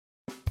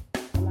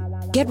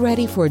Get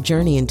ready for a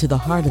journey into the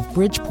heart of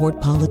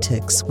Bridgeport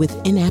politics with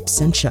In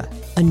Absentia,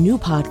 a new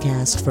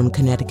podcast from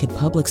Connecticut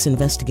Public's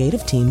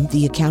investigative team,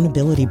 The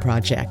Accountability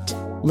Project.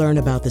 Learn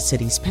about the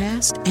city's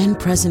past and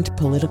present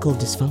political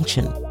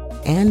dysfunction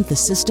and the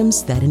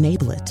systems that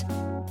enable it.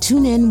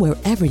 Tune in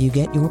wherever you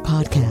get your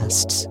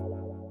podcasts.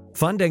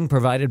 Funding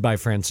provided by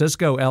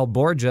Francisco L.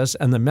 Borges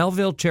and the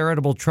Melville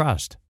Charitable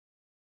Trust.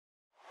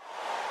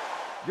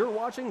 You're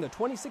watching the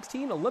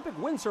 2016 Olympic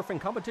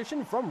windsurfing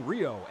competition from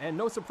Rio, and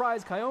no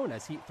surprise, Kyone,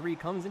 as Heat 3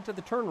 comes into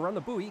the turn around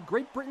the buoy,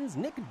 Great Britain's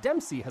Nick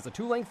Dempsey has a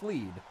two-length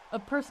lead. A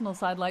personal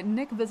sidelight,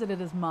 Nick visited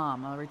his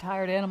mom, a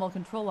retired animal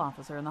control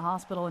officer in the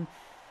hospital, and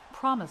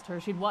promised her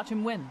she'd watch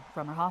him win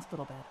from her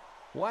hospital bed.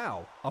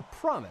 Wow, a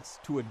promise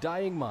to a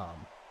dying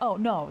mom. Oh,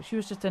 no, she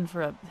was just in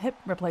for a hip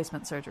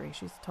replacement surgery.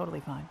 She's totally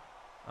fine.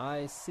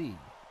 I see.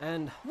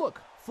 And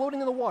look, floating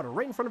in the water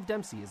right in front of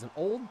Dempsey is an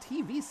old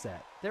TV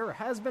set. There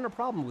has been a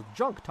problem with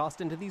junk tossed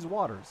into these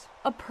waters.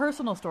 A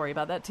personal story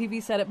about that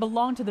TV set. It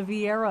belonged to the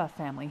Vieira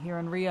family here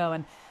in Rio,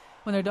 and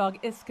when their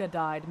dog Iska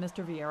died,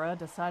 Mr. Vieira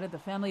decided the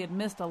family had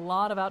missed a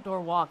lot of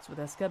outdoor walks with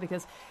Iska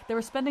because they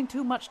were spending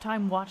too much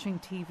time watching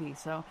TV.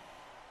 So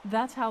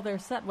that's how their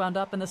set wound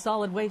up in the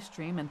solid waste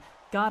stream and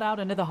got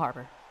out into the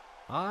harbor.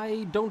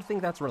 I don't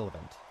think that's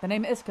relevant. The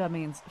name Iska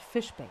means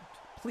fish bait.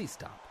 Please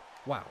stop.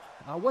 Wow.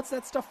 What's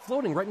that stuff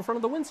floating right in front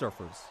of the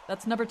windsurfers?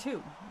 That's number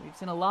 2. We've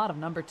seen a lot of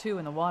number 2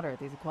 in the water at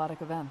these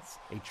aquatic events.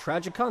 A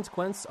tragic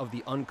consequence of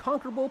the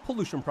unconquerable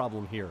pollution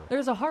problem here.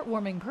 There's a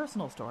heartwarming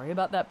personal story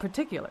about that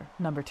particular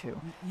number 2.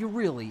 You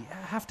really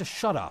have to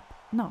shut up.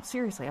 No,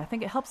 seriously, I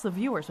think it helps the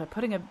viewers by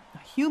putting a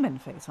human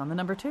face on the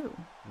number 2.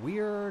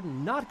 We're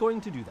not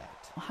going to do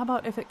that. How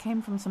about if it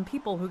came from some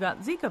people who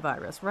got Zika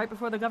virus right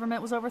before the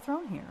government was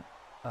overthrown here?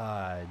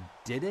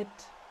 Did it?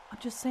 I'm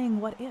just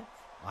saying, what if?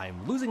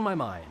 I'm losing my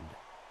mind.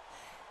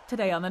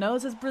 Today on The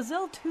Nose, is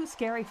Brazil too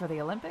scary for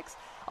the Olympics?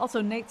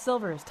 Also, Nate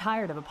Silver is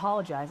tired of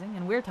apologizing,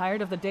 and we're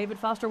tired of the David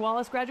Foster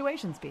Wallace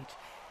graduation speech.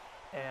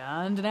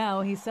 And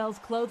now he sells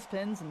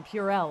clothespins and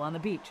Purell on the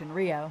beach in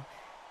Rio.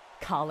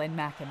 Colin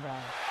McEnroe.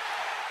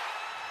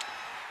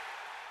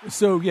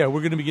 So, yeah,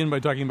 we're going to begin by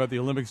talking about the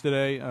Olympics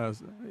today.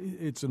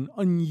 It's an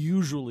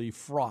unusually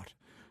fraught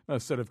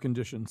set of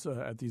conditions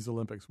at these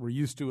Olympics. We're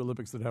used to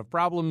Olympics that have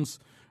problems.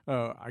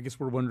 I guess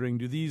we're wondering,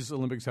 do these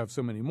Olympics have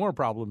so many more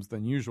problems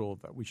than usual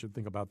that we should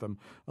think about them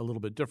a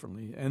little bit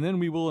differently? And then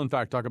we will, in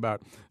fact, talk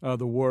about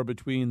the war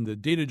between the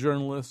data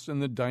journalists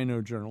and the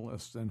dino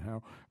journalists and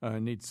how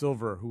Nate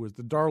Silver, who was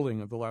the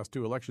darling of the last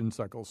 2 election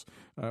cycles,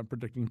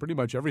 predicting pretty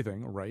much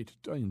everything right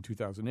in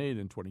 2008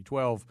 and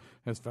 2012,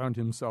 has found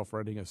himself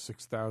writing a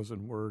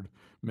 6,000-word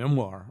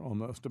memoir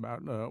almost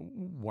about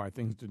why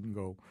things didn't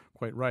go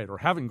quite right or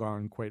haven't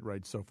gone quite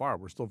right so far.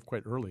 We're still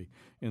quite early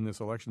in this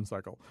election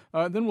cycle.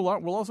 Then we'll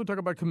also talk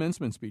about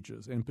commencement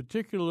speeches, and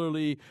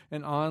particularly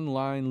an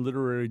online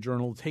literary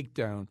journal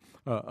takedown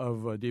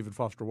of David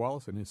Foster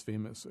Wallace and his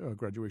famous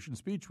graduation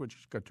speech,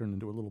 which got turned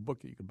into a little book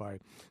that you could buy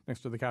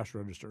next to the cash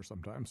register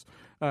sometimes.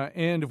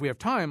 And if we have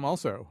time,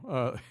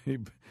 also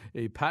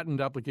a patent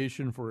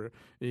application for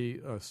a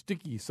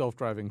sticky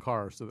self-driving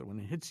car so that when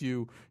it hits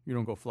you, you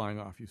don't go flying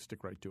off, you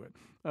stick right to it.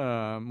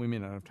 We may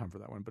not have time for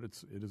that one, but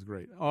it is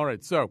great. All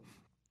right, so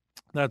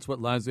that's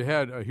what lies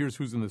ahead. Here's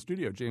who's in the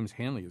studio. James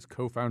Hanley is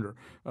co-founder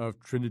of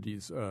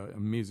Trinity's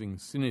amazing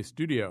Cine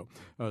Studio.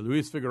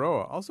 Luis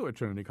Figueroa, also at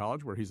Trinity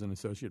College, where he's an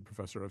associate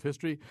professor of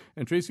history.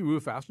 And Tracy Wu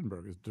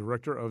Fastenberg is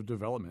director of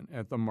development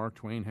at the Mark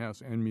Twain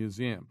House and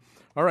Museum.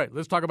 All right,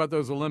 let's talk about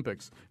those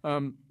Olympics.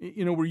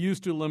 We're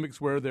used to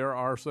Olympics where there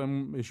are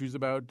some issues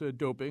about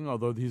doping,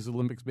 although these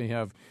Olympics may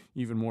have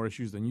even more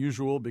issues than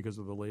usual because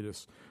of the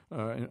latest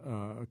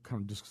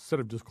set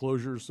of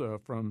disclosures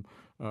from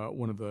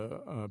one of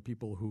the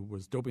people who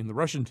was doping the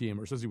Russian team,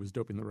 or says he was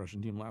doping the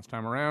Russian team last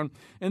time around.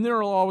 And there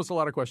are always a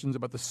lot of questions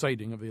about the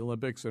siting of the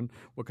Olympics and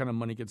what kind of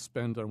money gets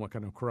spent on what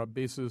kind of corrupt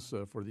basis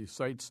for these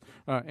sites.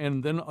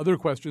 And then other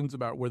questions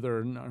about whether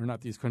or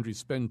not these countries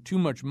spend too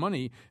much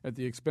money at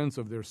the expense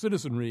of their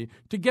citizenry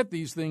to get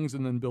these things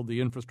and then build the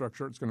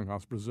infrastructure. It's going to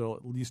cost Brazil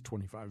at least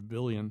 $25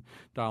 billion.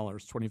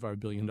 $25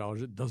 billion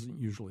it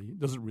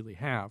doesn't really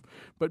have.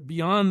 But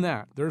beyond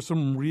that, there are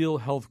some real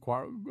health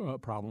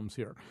problems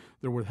here.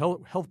 There were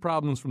health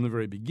problems from the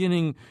very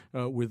beginning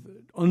with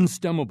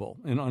unstemmable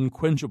and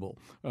unquenchable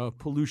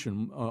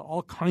pollution,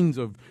 all kinds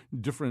of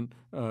different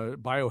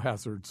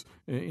biohazards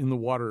in the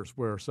waters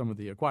where some of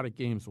the aquatic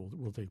games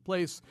will take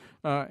place.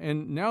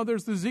 And now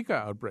there's the Zika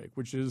outbreak,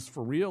 which is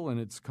for real, and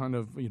it's kind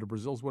of,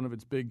 Brazil's one of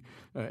its big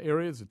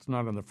areas. It's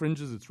not on the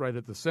fringes. It's right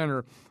at the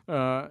center.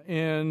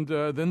 And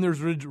then there's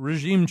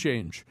regime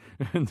change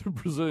in the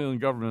Brazilian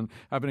government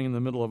happening in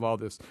the middle of all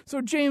this.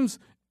 So, James,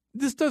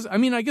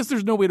 I guess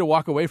there's no way to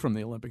walk away from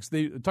the Olympics.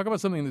 They talk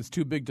about something that's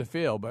too big to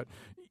fail, but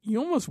you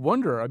almost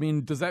wonder,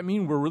 does that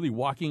mean we're really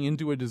walking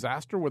into a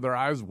disaster with our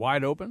eyes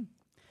wide open?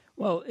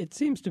 Well, it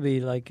seems to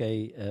be like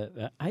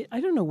I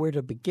don't know where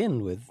to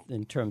begin with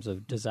in terms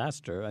of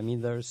disaster.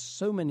 There's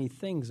so many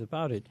things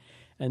about it,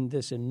 and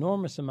this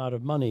enormous amount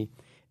of money.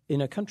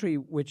 in a country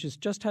which has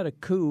just had a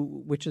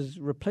coup, which has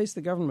replaced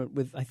the government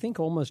with, I think,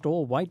 almost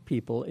all white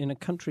people in a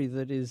country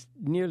that is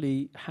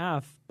nearly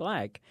half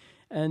black.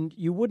 And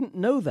you wouldn't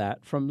know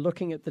that from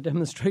looking at the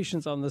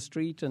demonstrations on the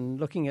street and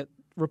looking at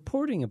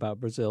reporting about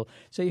Brazil.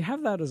 So you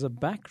have that as a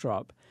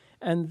backdrop.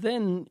 And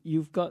then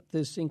you've got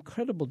this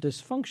incredible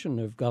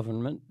dysfunction of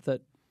government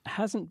that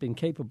hasn't been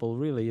capable,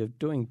 really, of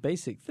doing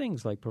basic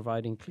things like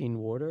providing clean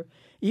water,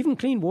 even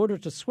clean water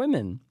to swim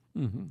in.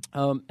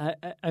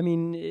 I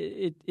mean,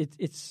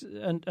 it's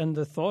and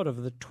the thought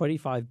of the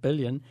 $25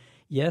 billion,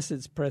 yes,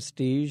 it's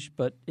prestige,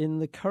 but in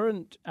the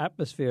current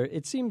atmosphere,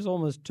 it seems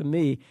almost to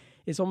me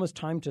it's almost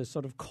time to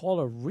sort of call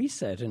a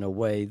reset in a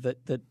way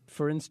that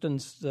for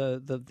instance,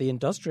 the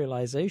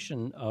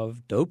industrialization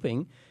of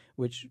doping,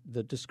 which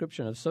the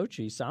description of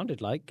Sochi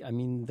sounded like. I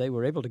mean, they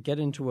were able to get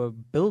into a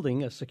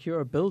building, a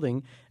secure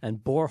building,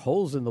 and bore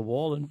holes in the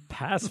wall and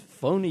pass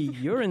phony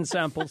urine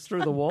samples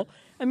through the wall.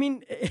 I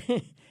mean,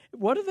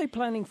 what are they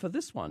planning for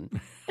this one?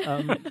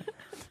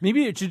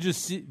 Maybe it should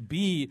just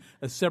be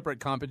a separate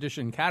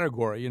competition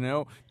category,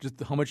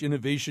 just how much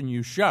innovation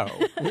you show.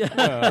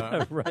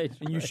 Right.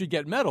 And you should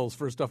get medals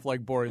for stuff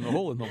like boring the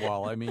hole in the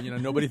wall. I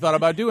mean, nobody thought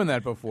about doing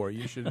that before.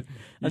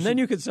 Then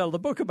you could sell the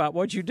book about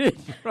what you did.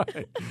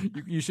 Right.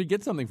 You should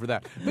get something for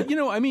that. But,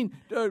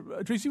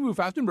 Tracy Wu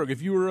Fastenberg,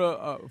 if you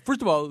were,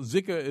 first of all,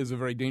 Zika is a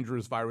very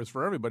dangerous virus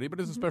for everybody,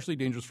 but it's especially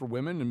dangerous for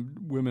women and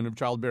women of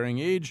childbearing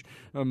age.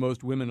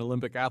 Most women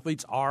Olympic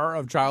athletes are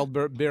of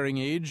childbearing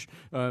age.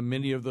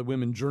 Many of the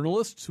women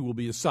journalists who will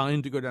be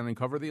assigned to go down and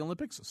cover the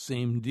Olympics,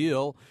 same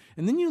deal.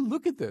 And then you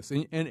look at this,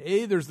 and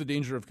there's the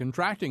danger of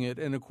contracting it.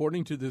 And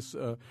according to this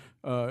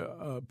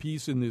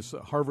piece in this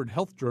Harvard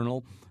Health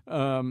Journal,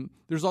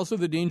 there's also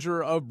the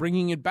danger of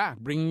bringing it back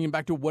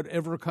to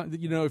whatever,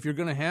 if you're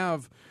going to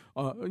have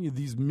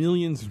these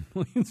millions and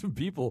millions of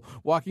people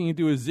walking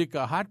into a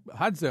Zika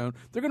hot zone,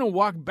 they're going to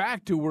walk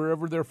back to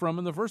wherever they're from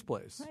in the first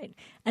place. Right.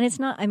 And it's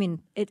not,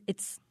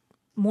 it's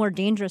more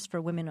dangerous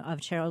for women of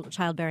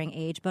childbearing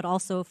age, but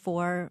also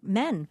for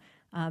men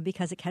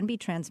because it can be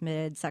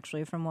transmitted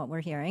sexually from what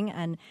we're hearing.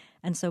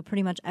 And so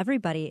pretty much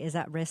everybody is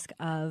at risk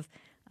of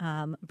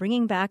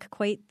bringing back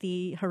quite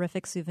the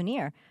horrific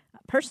souvenir.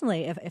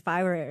 Personally, if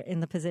I were in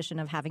the position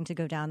of having to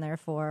go down there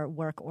for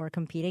work or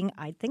competing,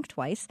 I'd think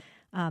twice,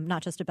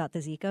 not just about the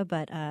Zika,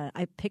 but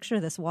I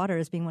picture this water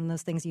as being one of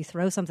those things you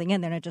throw something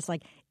in there and it just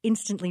like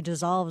instantly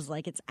dissolves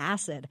like it's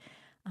acid.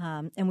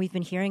 And we've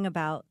been hearing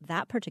about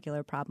that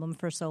particular problem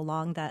for so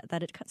long that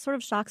it sort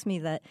of shocks me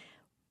that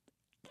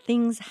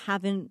things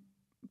haven't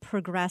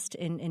progressed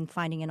in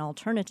finding an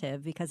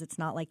alternative because it's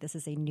not like this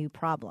is a new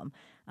problem.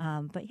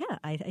 But yeah,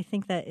 I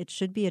think that it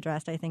should be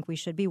addressed. I think we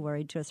should be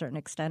worried to a certain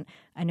extent.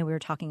 I know we were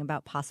talking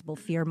about possible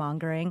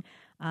fear-mongering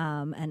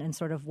and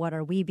sort of what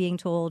are we being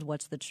told,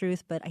 what's the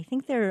truth. But I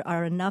think there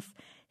are enough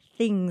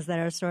things that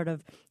are sort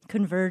of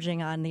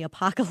converging on the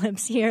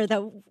apocalypse here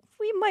that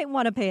we might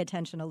want to pay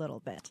attention a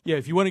little bit. Yeah,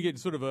 if you want to get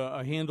sort of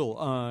a handle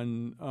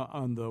on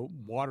the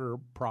water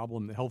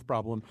problem, the health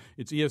problem,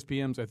 it's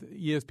ESPN's. I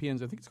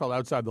think it's called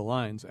Outside the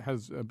Lines. It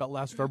has about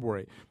last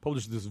February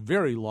published this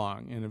very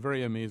long and a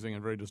very amazing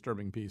and very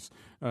disturbing piece.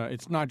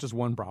 It's not just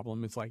one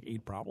problem; it's like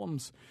 8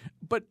 problems.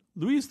 But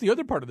Luis, the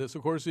other part of this,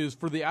 of course, is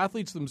for the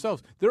athletes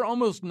themselves. They're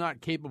almost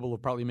not capable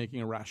of probably making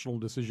a rational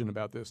decision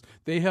about this.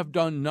 They have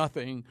done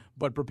nothing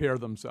but prepare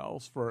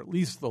themselves for at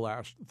least the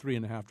last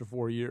 3.5 to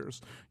 4 years.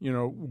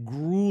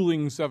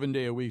 Grueling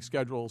 7-day-a-week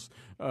schedules.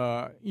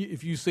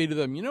 If you say to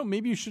them,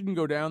 maybe you shouldn't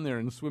go down there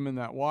and swim in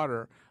that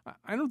water,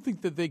 I don't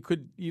think that they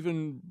could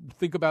even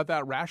think about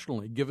that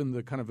rationally, given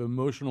the kind of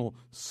emotional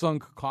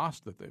sunk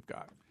cost that they've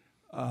got.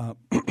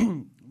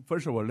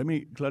 First of all, let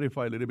me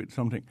clarify a little bit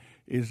something,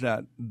 is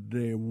that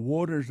the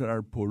waters that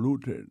are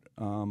polluted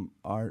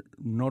are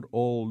not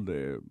all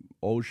the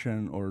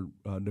ocean or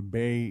the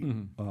bay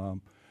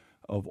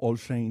of All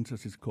Saints,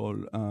 as it's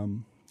called,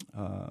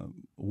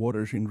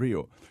 waters in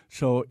Rio.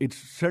 So it's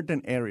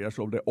certain areas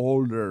of the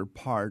older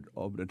part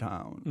of the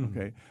town,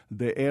 okay?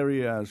 The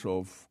areas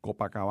of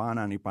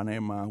Copacabana and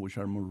Ipanema, which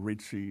are more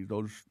ritzy,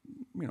 those,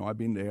 I've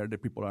been there, the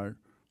people are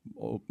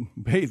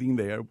bathing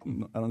there.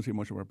 I don't see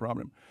much of a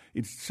problem.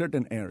 It's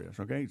certain areas,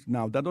 okay?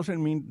 Now, that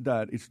doesn't mean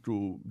that it's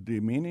to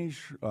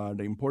diminish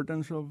the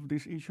importance of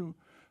this issue.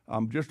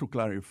 Just to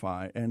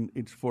clarify, and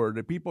it's for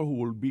the people who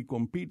will be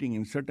competing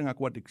in certain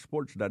aquatic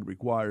sports that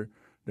require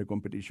the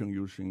competition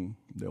using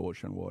the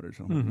ocean waters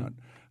and whatnot.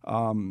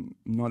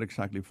 Not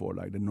exactly for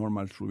like the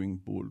normal swimming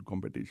pool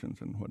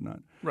competitions and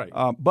whatnot. Right.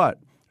 But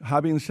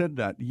having said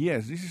that,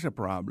 yes, this is a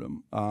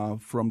problem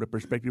from the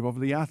perspective of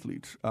the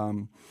athletes.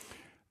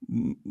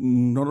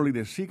 Not only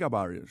the Zika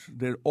virus,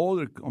 there are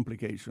other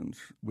complications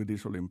with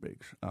these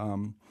Olympics.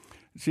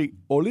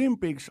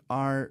 Olympics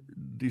are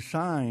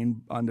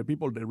designed, and the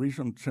people, the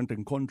reason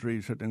certain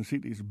countries, certain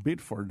cities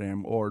bid for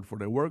them or for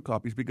the World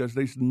Cup is because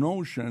there's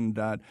notion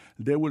that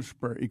they will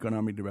spur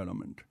economic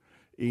development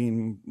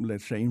in,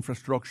 let's say,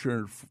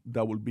 infrastructure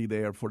that will be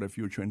there for the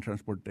future in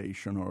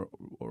transportation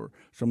or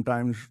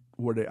sometimes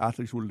where the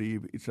athletes will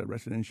live, it's a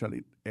residential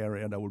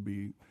area that will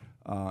be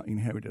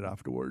inherited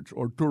afterwards,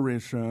 or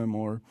tourism,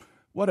 or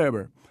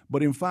whatever.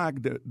 But in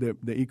fact, the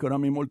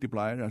economic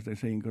multiplier, as they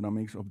say in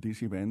economics, of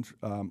these events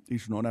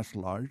is not as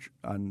large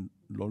and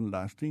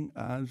long-lasting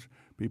as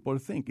people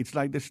think. It's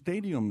like the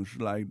stadiums,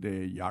 like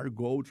the yard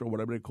goats or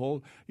whatever they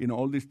call,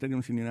 all these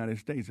stadiums in the United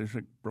States. There's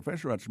a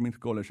professor at Smith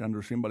College,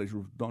 Andrew Zimbalist,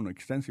 who's done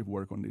extensive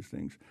work on these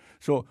things.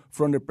 So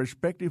from the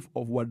perspective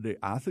of what the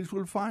athletes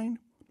will find,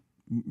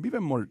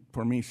 even more,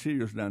 for me,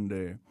 serious than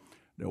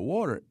the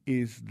water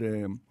is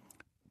the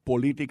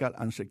political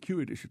and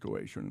security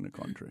situation in the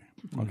country,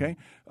 okay?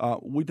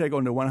 We take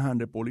on the one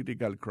hand the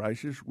political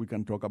crisis. We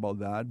can talk about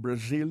that.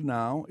 Brazil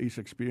now is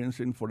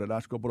experiencing, for the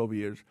last couple of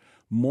years,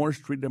 more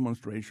street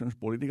demonstrations,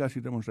 political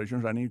street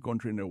demonstrations than any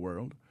country in the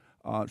world.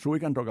 So we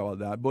can talk about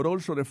that. But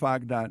also the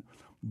fact that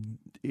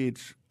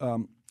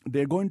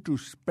they're going to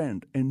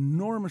spend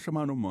enormous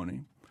amount of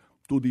money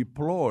to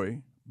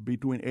deploy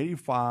between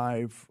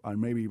 85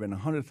 and maybe even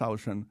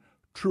 100,000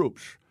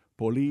 troops,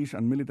 police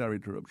and military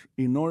troops,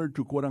 in order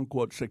to,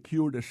 quote-unquote,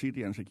 secure the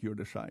city and secure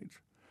the sites.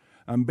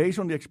 And based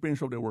on the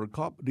experience of the World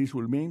Cup, this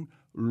will mean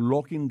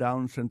locking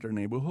down center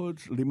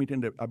neighborhoods,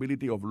 limiting the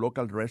ability of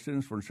local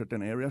residents from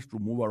certain areas to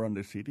move around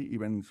the city,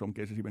 even in some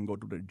cases even go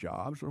to their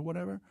jobs or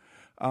whatever.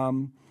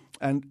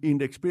 And in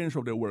the experience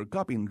of the World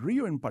Cup, in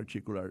Rio in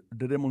particular,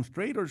 the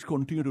demonstrators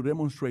continue to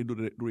demonstrate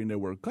during the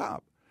World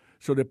Cup.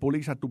 So the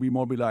police had to be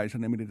mobilized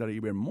and the military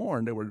even more,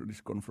 and there were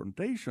these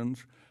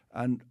confrontations.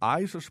 And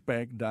I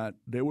suspect that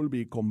there will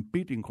be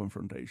competing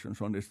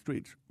confrontations on the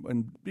streets,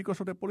 and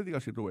because of the political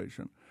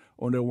situation.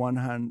 On the one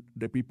hand,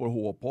 the people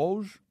who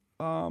oppose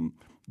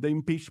the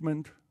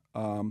impeachment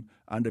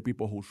and the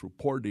people who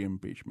support the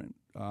impeachment.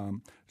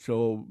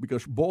 So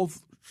because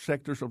both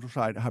sectors of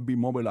society have been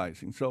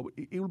mobilizing. So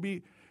it will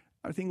be,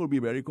 I think it will be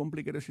a very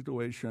complicated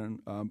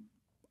situation.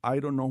 I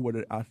don't know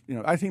whether,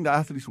 I think the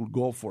athletes will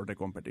go for the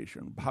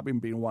competition. Having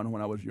been one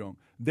when I was young,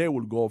 they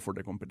will go for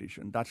the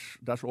competition.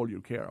 That's all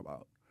you care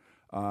about.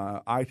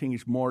 I think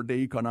it's more the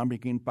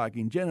economic impact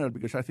in general,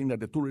 because I think that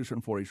the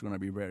tourism for it is going to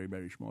be very,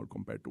 very small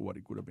compared to what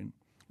it could have been.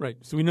 Right.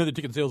 So we know the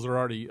ticket sales are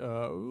already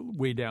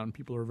way down.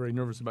 People are very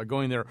nervous about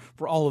going there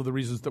for all of the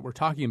reasons that we're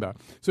talking about.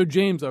 So,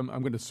 James, I'm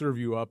going to serve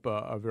you up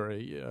a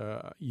very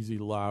easy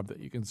lob that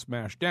you can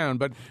smash down.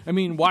 But, I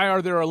mean, why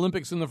are there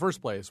Olympics in the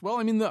first place? Well,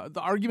 I mean, the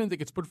argument that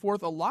gets put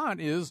forth a lot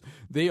is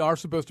they are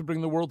supposed to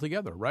bring the world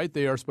together, right?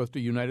 They are supposed to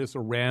unite us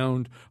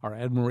around our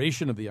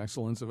admiration of the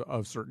excellence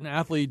of certain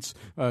athletes.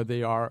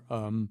 They are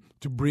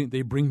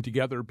they bring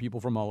together people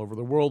from all over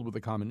the world with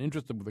a common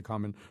interest and with a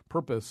common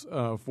purpose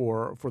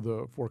for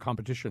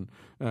competition.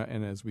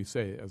 And as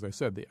I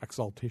said, the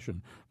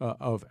exaltation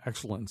of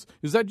excellence.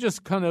 Is that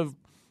just kind of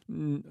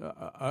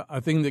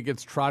a thing that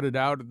gets trotted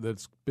out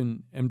that's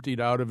been emptied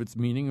out of its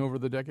meaning over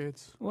the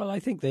decades? Well, I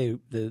think the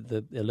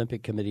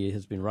Olympic Committee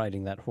has been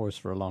riding that horse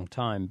for a long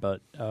time.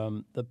 But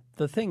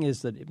the thing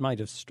is that it might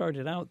have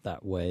started out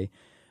that way,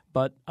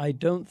 but I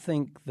don't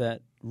think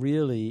that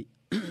really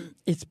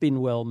it's been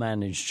well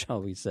managed,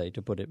 shall we say,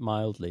 to put it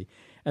mildly.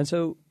 And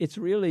so it's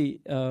really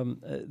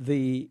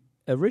the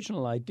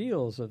original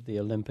ideals of the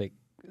Olympic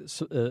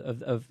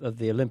of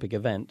the Olympic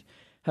event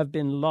have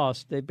been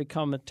lost. They've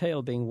become a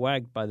tail being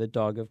wagged by the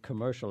dog of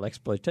commercial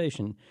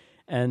exploitation,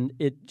 and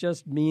it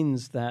just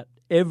means that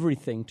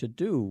everything to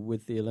do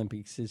with the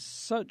Olympics is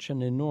such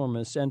an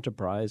enormous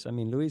enterprise. I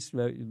mean, Luis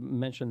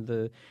mentioned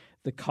the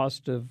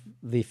cost of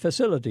the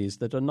facilities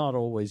that are not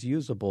always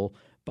usable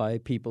by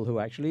people who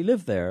actually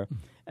live there,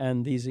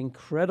 and these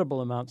incredible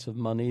amounts of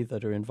money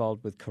that are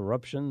involved with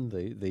corruption,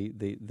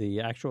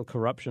 the actual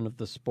corruption of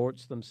the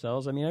sports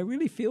themselves. I mean, I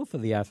really feel for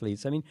the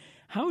athletes. I mean,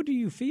 how do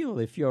you feel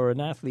if you're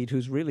an athlete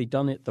who's really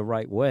done it the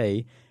right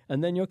way,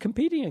 and then you're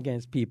competing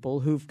against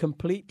people who've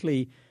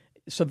completely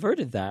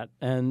subverted that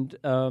and,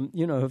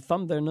 have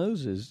thumbed their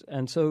noses?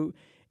 And so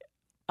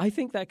I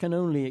think that can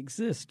only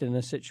exist in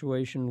a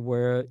situation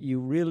where you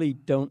really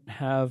don't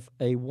have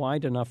a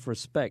wide enough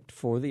respect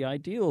for the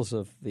ideals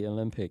of the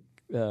Olympic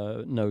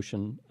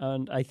notion.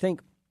 And I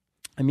think,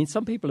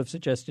 some people have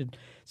suggested,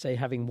 say,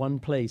 having one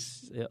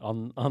place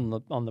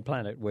on the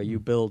planet where you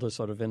build a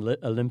sort of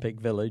Olympic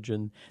village,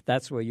 and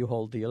that's where you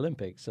hold the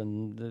Olympics.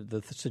 And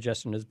the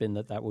suggestion has been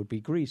that would be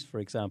Greece, for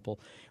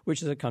example,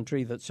 which is a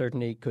country that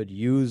certainly could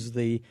use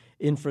the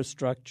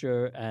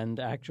infrastructure and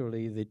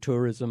actually the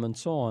tourism and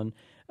so on.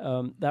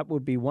 That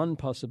would be one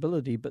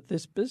possibility. But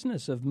this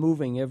business of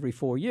moving every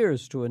 4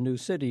 years to a new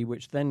city,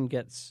 which then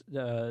gets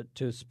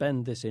to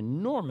spend this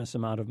enormous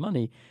amount of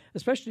money,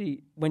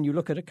 especially when you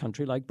look at a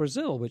country like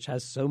Brazil, which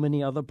has so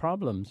many other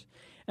problems.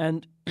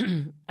 And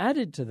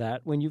added to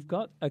that, when you've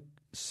got a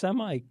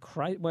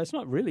semi-crisis, well, it's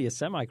not really a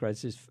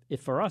semi-crisis.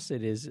 For us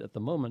it is at the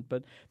moment,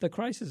 but the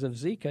crisis of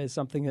Zika is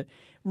something that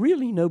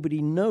really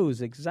nobody knows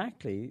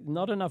exactly.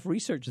 Not enough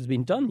research has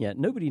been done yet.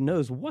 Nobody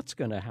knows what's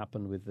going to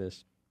happen with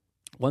this.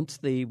 Once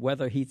the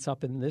weather heats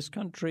up in this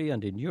country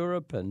and in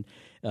Europe, and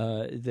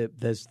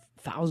there's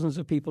thousands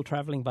of people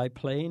traveling by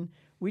plane,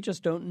 We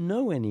just don't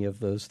know any of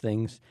those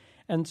things.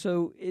 And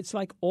so it's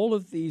like all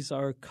of these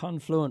are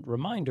confluent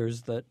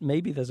reminders that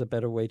maybe there's a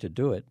better way to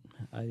do it.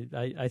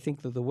 I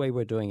think that the way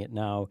we're doing it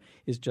now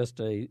is just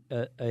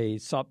a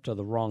sop to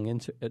the wrong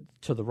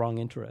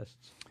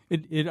interests.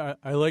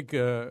 I like.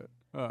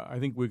 I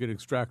think we could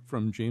extract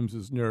from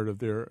James's narrative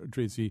there,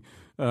 Tracy.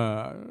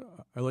 I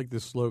like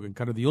this slogan.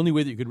 Kind of the only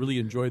way that you could really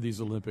enjoy these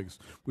Olympics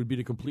would be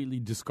to completely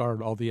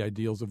discard all the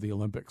ideals of the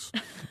Olympics.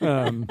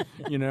 And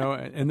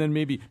then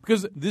maybe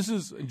because this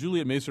is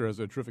Juliet Macer has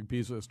a terrific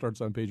piece that starts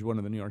on page 1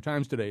 of the New York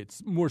Times today.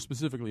 It's more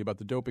specifically about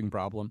the doping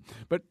problem,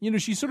 but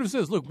she sort of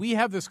says, look, we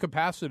have this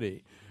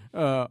capacity.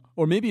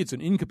 Or maybe it's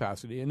an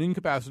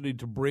incapacity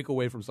to break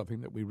away from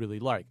something that we really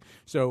like.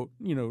 So,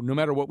 no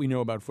matter what we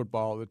know about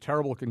football, the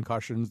terrible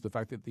concussions, the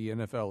fact that the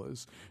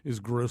NFL is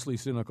grossly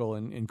cynical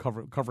in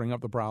covering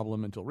up the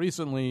problem until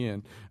recently.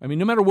 And,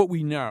 no matter what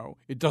we know,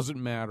 it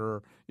doesn't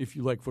matter if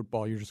you like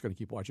football, you're just going to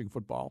keep watching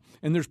football.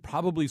 And there's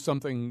probably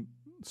something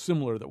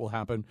similar that will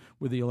happen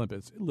with the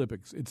Olympics.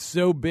 It's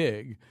so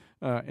big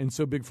and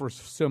so big for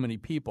so many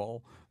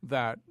people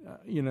that,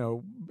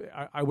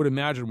 I would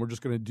imagine we're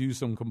just going to do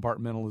some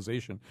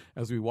compartmentalization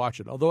as we watch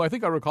it. Although I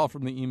think I recall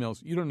from the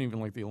emails, you don't even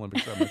like the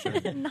Olympics that much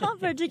anymore. Not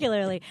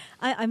particularly.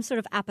 I'm sort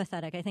of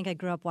apathetic. I think I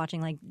grew up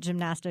watching like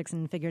gymnastics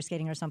and figure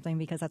skating or something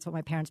because that's what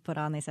my parents put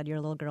on. They said, you're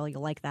a little girl,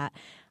 you'll like that.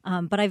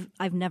 But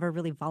I've never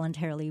really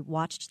voluntarily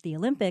watched the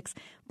Olympics.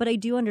 But I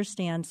do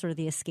understand sort of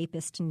the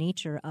escapist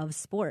nature of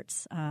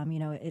sports.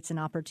 It's an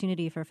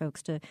opportunity for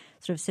folks to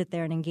sort of sit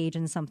there and engage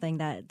in something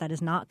that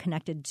is not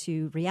connected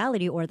to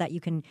reality or that you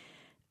can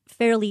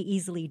fairly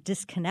easily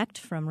disconnect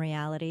from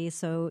reality.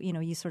 So,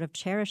 you sort of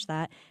cherish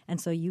that. And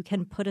so you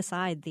can put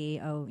aside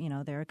there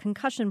are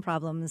concussion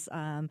problems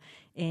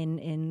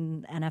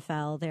in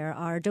NFL. There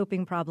are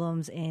doping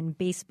problems in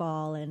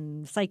baseball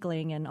and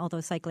cycling. And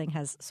although cycling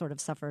has sort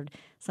of suffered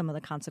some of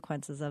the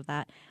consequences of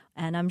that.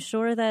 And I'm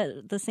sure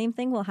that the same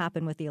thing will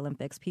happen with the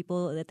Olympics.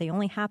 That they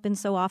only happen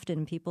so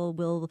often. People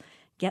will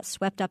get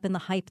swept up in the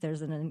hype.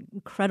 There's an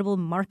incredible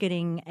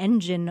marketing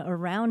engine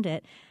around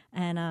it.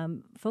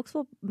 And folks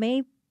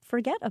may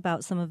forget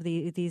about some of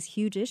these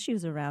huge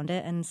issues around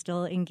it and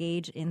still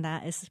engage in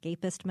that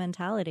escapist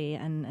mentality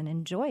and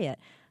enjoy it,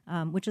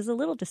 which is a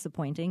little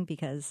disappointing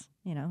because,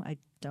 I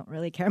don't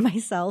really care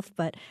myself,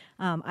 but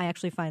I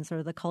actually find sort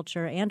of the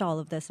culture and all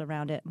of this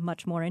around it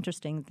much more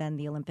interesting than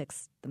the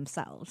Olympics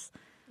themselves.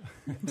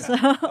 So,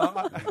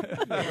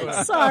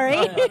 sorry.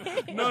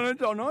 No,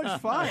 it's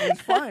fine.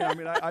 It's fine.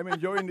 I'm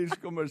enjoying this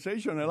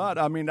conversation a lot.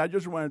 I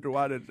just wanted to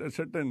add a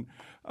certain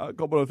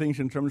couple of things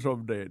in terms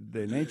of the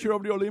nature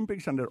of the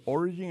Olympics and their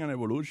origin and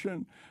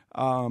evolution.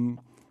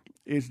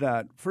 Is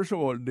that, first of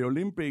all, the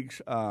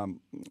Olympics were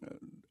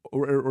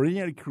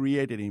originally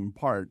created in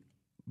part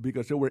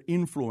because they were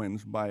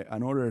influenced by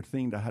another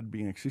thing that had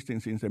been existing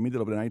since the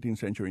middle of the 19th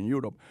century in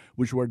Europe,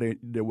 which were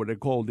what they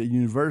called the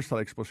Universal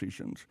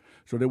Expositions.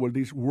 So there were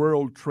these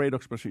world trade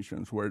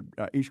expositions where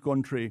each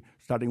country,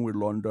 starting with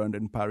London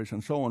and Paris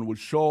and so on, would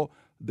show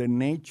the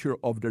nature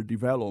of their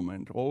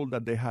development, all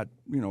that they had,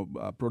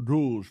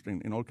 produced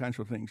in all kinds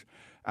of things.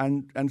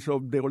 And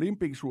so the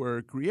Olympics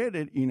were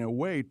created in a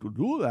way to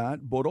do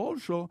that, but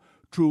also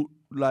to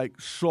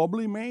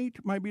sublimate,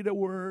 might be the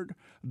word,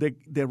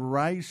 the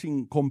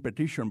rising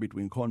competition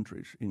between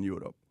countries in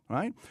Europe,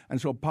 right? And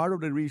so part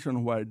of the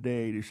reason why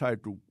they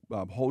decided to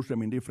host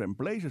them in different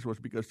places was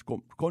because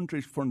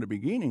countries from the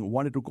beginning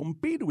wanted to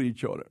compete with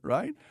each other,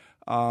 right,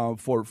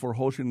 for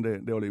hosting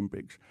the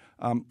Olympics.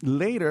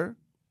 Later,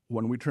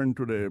 when we turn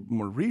to the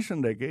more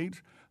recent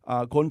decades,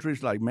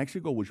 countries like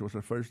Mexico, which was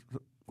the first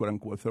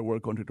quote-unquote third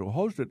world country to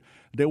host it,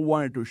 they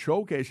wanted to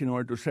showcase in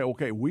order to say,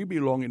 okay, we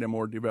belong in a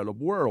more developed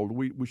world.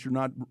 We should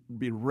not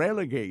be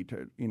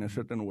relegated in a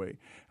certain way.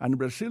 And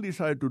Brazil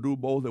decided to do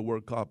both the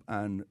World Cup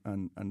and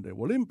the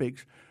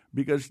Olympics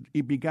because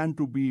it began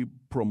to be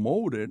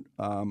promoted,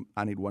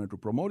 and it wanted to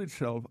promote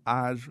itself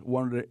as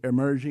one of the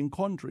emerging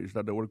countries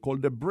that they were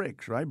called the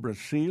BRICS, right?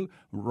 Brazil,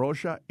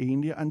 Russia,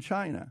 India, and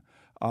China.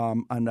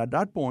 And at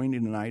that point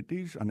in the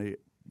 90s and the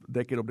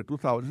decade of the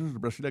 2000s, the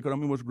Brazil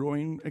economy was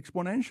growing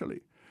exponentially.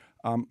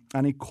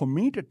 And it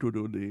committed to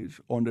do this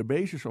on the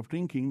basis of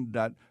thinking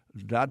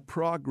that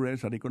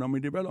progress and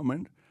economic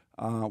development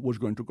was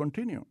going to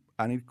continue.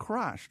 And it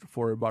crashed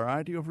for a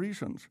variety of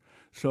reasons.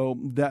 So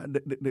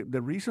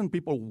the reason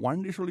people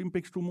want these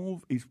Olympics to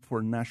move is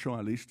for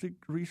nationalistic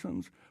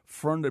reasons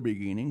from the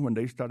beginning, when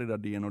they started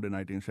at the end of the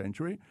 19th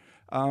century,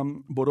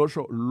 but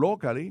also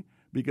locally,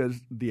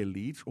 because the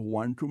elites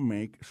want to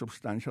make a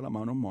substantial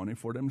amount of money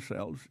for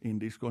themselves in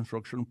these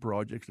construction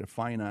projects, the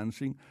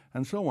financing,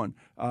 and so on.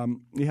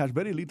 It has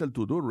very little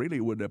to do, really,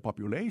 with the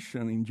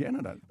population in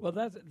general. Well,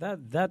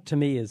 that to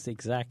me is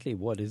exactly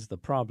what is the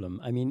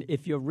problem.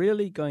 If you're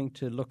really going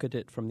to look at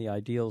it from the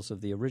ideals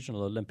of the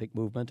original Olympic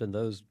movement and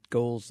those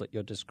goals that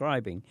you're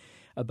describing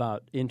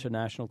about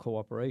international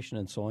cooperation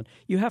and so on,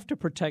 you have to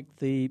protect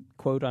the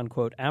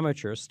quote-unquote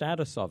amateur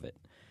status of it.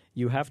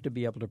 you have to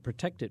be able to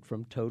protect it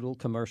from total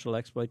commercial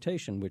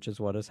exploitation, which is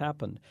what has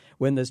happened.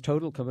 When there's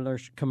total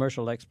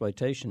commercial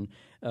exploitation,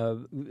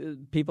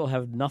 people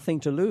have nothing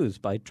to lose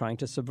by trying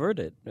to subvert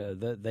it.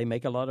 They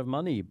make a lot of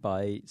money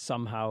by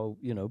somehow,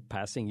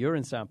 passing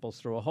urine samples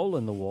through a hole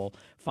in the wall,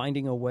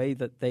 finding a way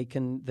that they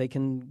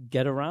can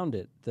get around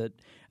it.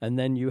 And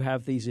then you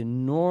have these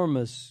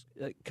enormous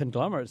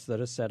conglomerates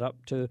that are set up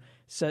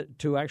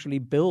to actually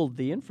build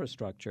the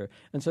infrastructure.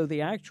 And so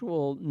the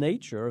actual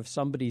nature of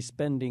somebody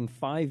spending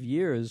 5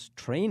 years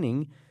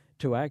training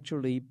to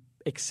actually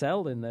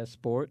excel in their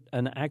sport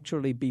and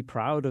actually be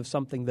proud of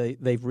something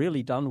they've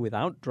really done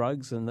without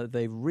drugs and that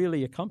they've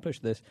really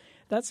accomplished this,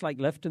 that's like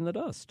left in the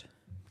dust.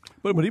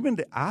 But even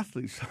the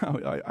athletes,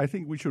 I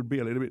think we should be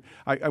a little bit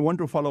 – I want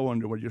to follow on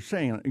to what you're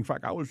saying. In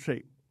fact, I would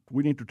say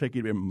we need to take it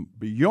even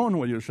beyond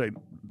what you're saying,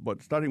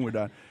 but starting with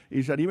that,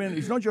 is that even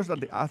it's not just that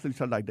the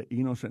athletes are like the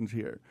innocents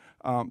here,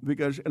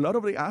 because a lot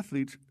of the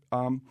athletes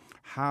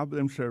have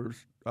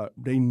themselves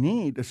they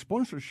need the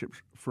sponsorships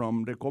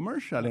from the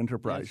commercial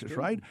enterprises,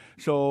 right?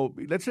 So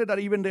let's say that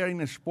even they're in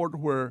a sport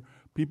where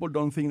people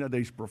don't think that there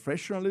is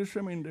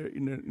professionalism in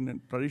the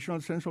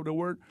traditional sense of the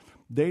word.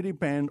 They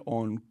depend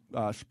on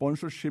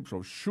sponsorships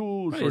of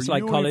shoes or it's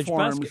like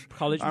uniforms.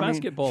 college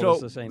basketball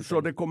is the same thing.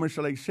 So the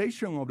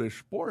commercialization of the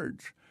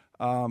sports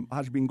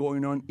has been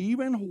going on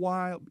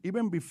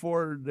even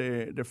before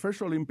the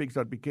first Olympics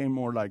that became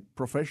more like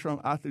professional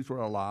athletes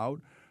were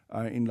allowed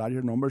in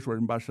larger numbers were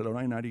in Barcelona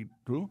in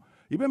 1992.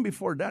 Even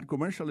before that,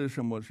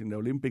 commercialism was in the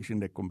Olympics, in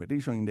the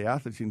competition, in the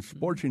athletes, in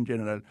sports in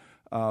general,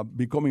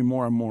 becoming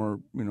more and more,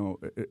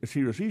 a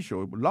serious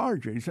issue,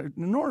 larger. It's an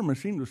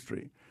enormous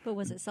industry. But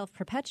was it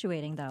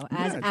self-perpetuating, though?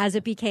 As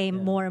it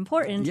became more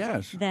important,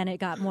 then it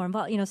got more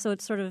involved. So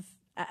it's sort of,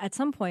 at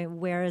some point,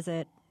 where is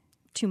it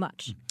too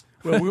much?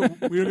 Well,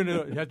 we're going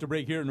to have to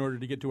break here in order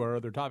to get to our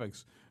other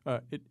topics.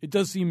 It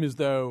does seem as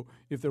though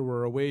if there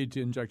were a way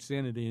to inject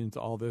sanity into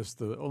all this,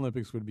 the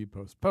Olympics would be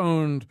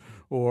postponed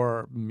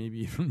or maybe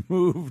even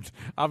moved.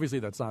 Obviously,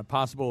 that's not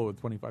possible with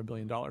 $25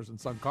 billion in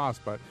sunk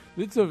costs, but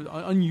it's an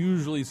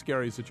unusually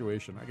scary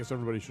situation. I guess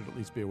everybody should at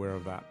least be aware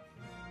of that.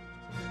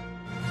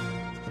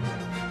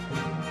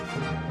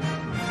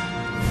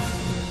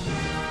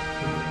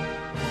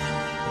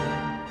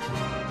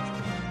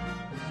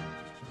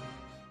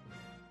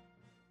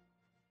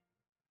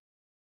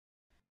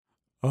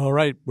 All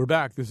right, we're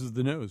back. This is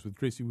The Nose with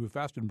Tracy Wu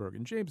Fastenberg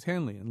and James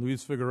Hanley and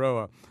Luis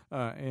Figueroa.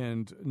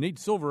 And Nate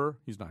Silver,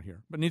 he's not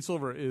here, but Nate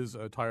Silver is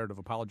tired of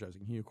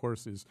apologizing. He, of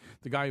course, is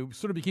the guy who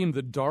sort of became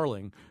the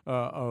darling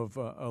of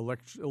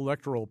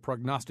electoral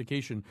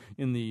prognostication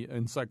in the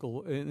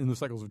cycles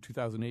of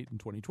 2008 and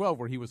 2012,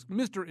 where he was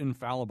Mr.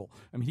 Infallible.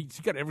 I mean,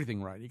 he got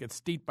everything right. He got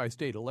state by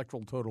state,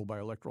 electoral total by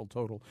electoral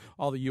total,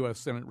 all the U.S.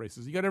 Senate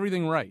races. He got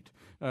everything right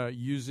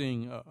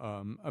using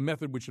a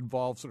method which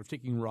involves sort of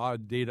taking raw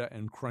data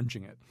and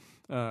crunching it.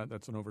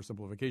 That's an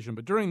oversimplification.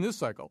 But during this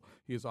cycle,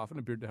 he has often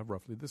appeared to have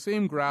roughly the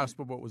same grasp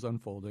of what was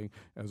unfolding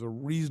as a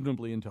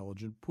reasonably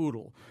intelligent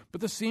poodle.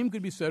 But the same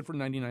could be said for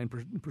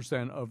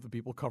 99% of the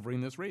people covering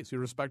this race,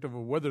 irrespective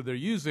of whether they're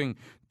using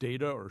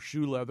data or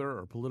shoe leather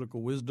or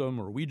political wisdom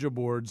or Ouija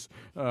boards.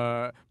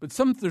 But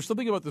there's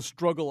something about the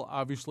struggle,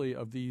 obviously,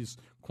 of these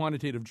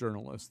quantitative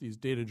journalists, these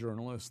data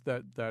journalists,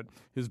 that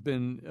has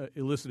been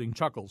eliciting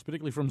chuckles,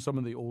 particularly from some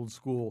of the old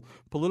school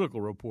political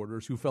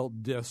reporters who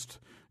felt dissed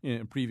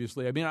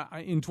previously. I mean,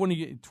 in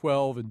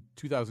 2012 and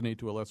 2008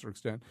 to a lesser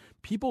extent,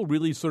 people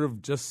really sort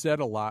of just said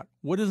a lot.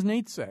 What does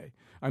Nate say?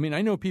 I mean,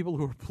 I know people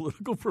who are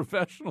political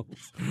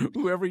professionals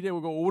who every day will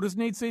go, well, what does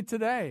Nate say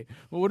today?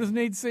 Well, what does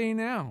Nate say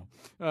now?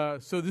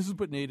 So this has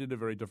put Nate in a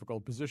very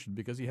difficult position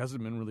because he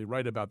hasn't been really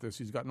right about this.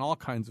 He's gotten all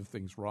kinds of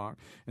things wrong.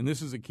 And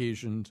this has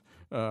occasioned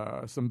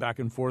some back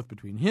and forth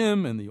between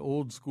him and the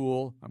old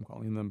school, I'm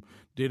calling them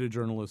data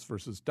journalists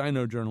versus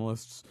dino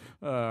journalists.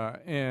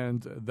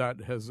 And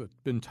that has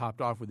been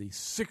topped off with a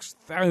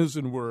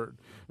 6,000-word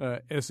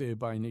essay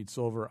by Nate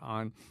Silver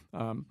on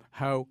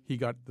how he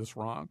got this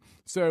wrong.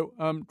 So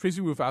Tracy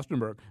Wu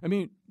Fastenberg, I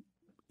mean,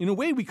 in a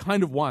way, we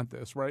kind of want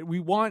this, right? We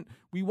want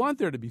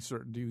there to be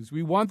certainties.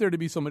 We want there to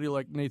be somebody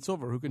like Nate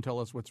Silver who can tell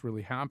us what's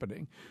really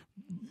happening.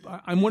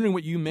 I'm wondering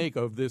what you make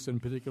of this, in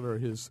particular,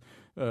 his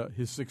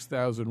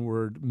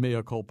 6,000-word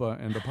mea culpa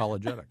and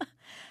apologetic.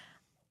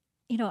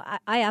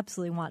 I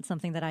absolutely want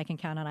something that I can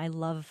count on. I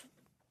love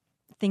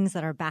things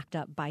that are backed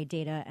up by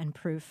data and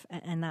proof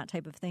and that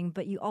type of thing.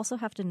 But you also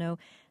have to know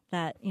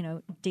that,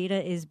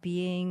 data is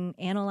being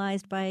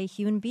analyzed by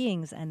human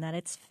beings and that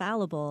it's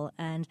fallible.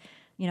 And,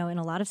 in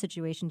a lot of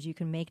situations, you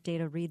can make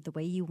data read the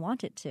way you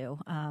want it to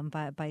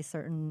by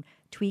certain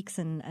tweaks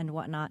and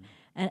whatnot.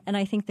 And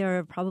I think there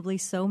are probably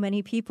so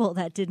many people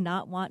that did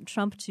not want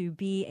Trump to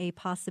be a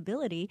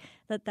possibility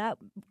that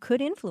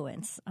could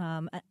influence.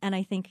 And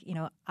I think,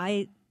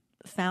 I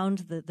found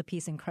the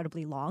piece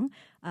incredibly long.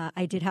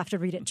 I did have to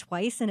read it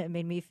twice, and it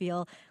made me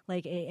feel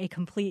like a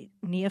complete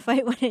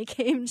neophyte when it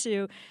came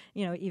to,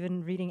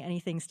 even reading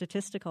anything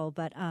statistical.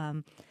 But,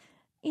 I'm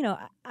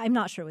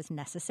not sure it was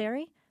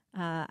necessary.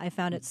 I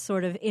found it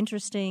sort of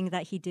interesting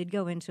that he did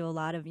go into a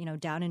lot of,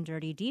 down and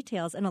dirty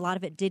details, and a lot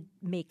of it did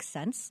make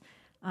sense.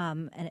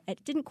 And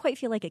it didn't quite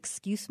feel like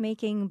excuse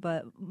making,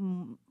 but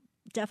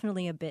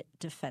definitely a bit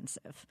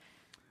defensive.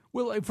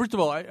 Well, first of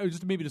all,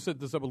 just maybe to set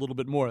this up a little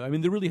bit more, I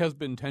mean, there really has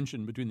been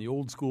tension between the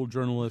old school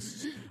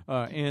journalists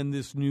and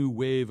this new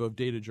wave of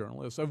data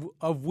journalists,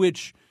 of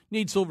which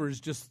Nate Silver is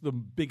just the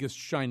biggest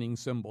shining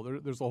symbol.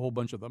 There's a whole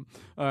bunch of them.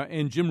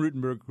 And Jim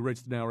Rutenberg, who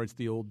writes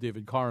the old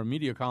David Carr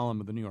media column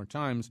of the New York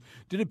Times,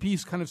 did a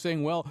piece kind of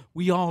saying, well,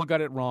 we all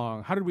got it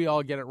wrong. How did we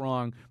all get it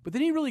wrong? But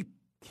then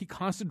he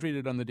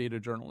concentrated on the data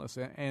journalists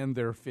and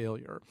their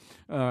failure.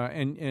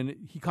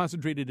 And he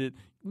concentrated it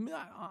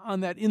on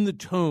that in the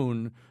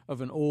tone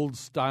of an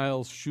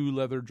old-style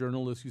shoe-leather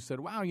journalist who said,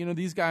 wow,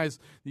 these guys,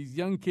 these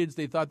young kids,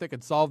 they thought they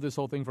could solve this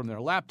whole thing from their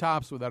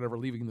laptops without ever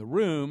leaving the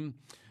room.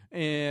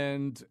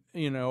 And,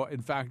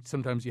 in fact,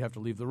 sometimes you have to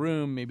leave the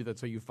room. Maybe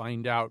that's how you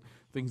find out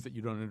things that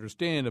you don't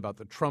understand about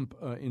the Trump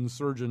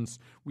insurgents.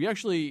 We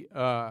actually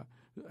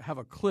have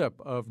a clip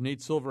of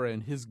Nate Silver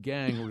and his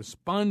gang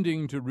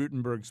responding to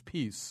Rutenberg's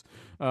piece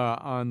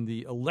on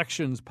the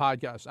Elections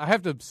podcast. I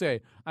have to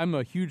say, I'm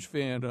a huge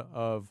fan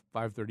of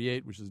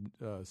 538, which is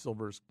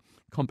Silver's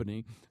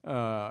company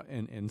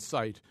and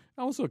site.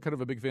 I'm also kind of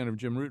a big fan of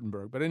Jim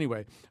Rutenberg. But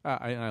anyway,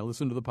 I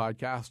listened to the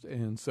podcast,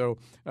 and so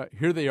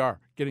here they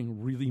are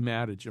getting really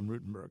mad at Jim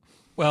Rutenberg.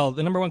 Well,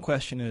 the number one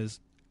question is,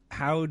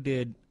 how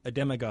did a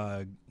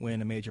demagogue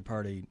win a major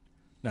party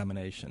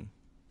nomination?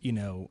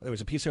 There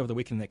was a piece over the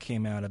weekend that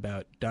came out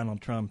about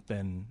Donald Trump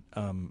and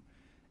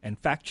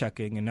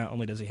fact-checking, and not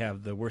only does he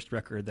have the worst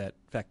record that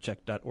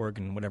factcheck.org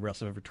and whatever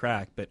else I've ever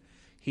tracked, but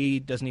he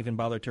doesn't even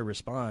bother to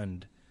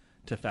respond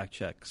to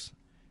fact-checks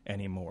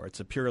anymore. It's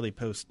a purely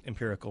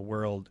post-empirical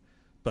world,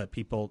 but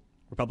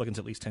Republicans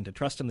at least tend to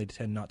trust him. They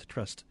tend not to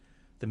trust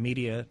the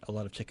media. A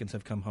lot of chickens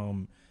have come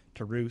home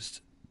to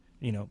roost.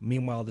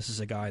 Meanwhile, this is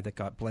a guy that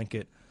got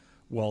blanket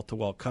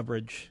wall-to-wall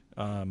coverage,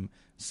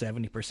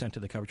 70%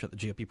 of the coverage at the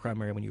GOP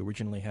primary when you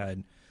originally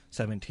had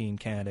 17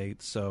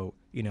 candidates. So,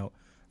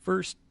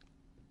 first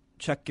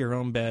check your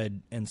own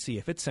bed and see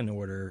if it's in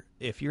order.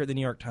 If you're the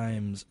New York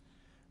Times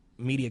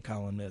media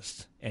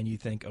columnist and you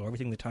think,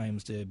 everything the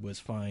Times did was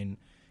fine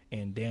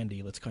and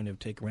dandy, let's kind of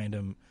take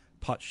random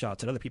pot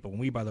shots at other people. When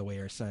we, by the way,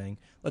 are saying,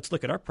 let's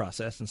look at our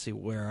process and see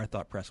where our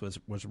thought press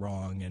was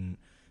wrong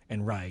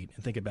and right,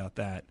 and think about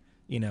that.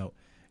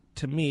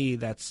 To me,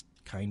 that's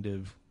kind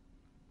of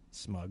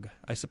smug,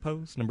 I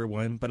suppose, number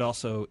one, but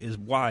also is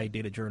why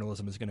data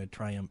journalism is going to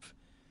triumph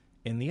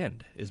in the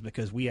end, is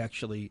because we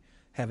actually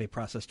have a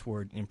process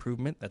toward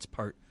improvement. That's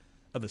part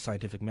of the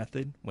scientific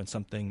method. When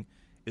something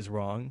is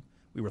wrong,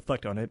 we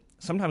reflect on it.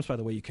 Sometimes, by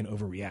the way, you can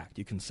overreact.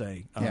 You can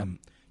say,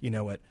 you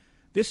know what,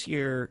 this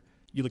year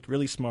you looked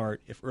really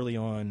smart if early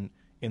on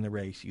in the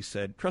race you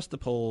said, trust the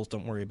polls,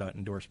 don't worry about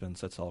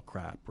endorsements, that's all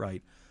crap,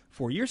 right?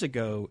 4 years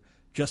ago,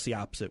 just the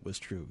opposite was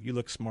true. You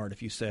look smart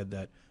if you said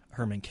that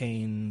Herman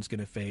Cain's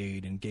going to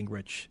fade, and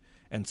Gingrich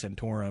and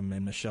Santorum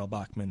and Michelle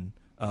Bachmann.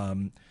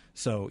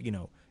 So,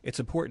 it's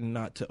important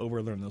not to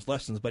overlearn those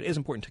lessons, but it is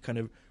important to kind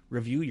of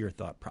review your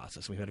thought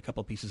process. We've had a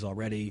couple pieces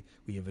already.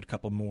 We have a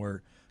couple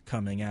more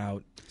coming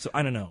out. So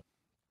I don't know.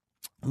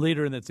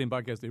 Later in that same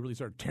podcast, they really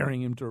started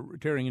tearing into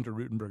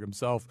Rutenberg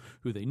himself,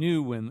 who they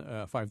knew when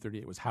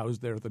 538 was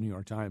housed there at the New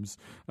York Times.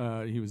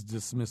 He was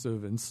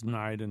dismissive and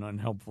snide and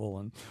unhelpful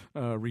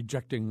and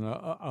rejecting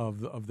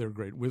of their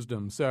great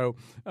wisdom. So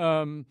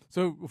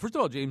first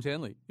of all, James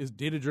Hanley, is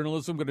data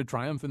journalism going to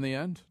triumph in the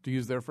end, to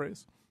use their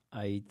phrase?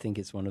 I think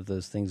it's one of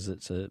those things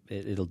that's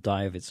it'll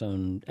die of its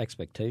own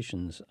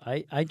expectations.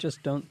 I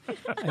just don't.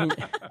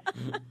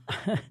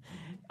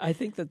 I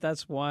think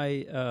that's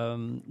why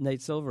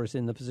Nate Silver is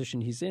in the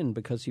position he's in,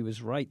 because he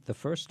was right the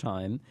first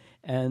time,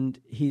 and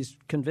he's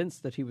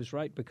convinced that he was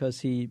right because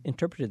he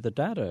interpreted the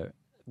data,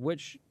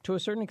 which to a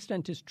certain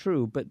extent is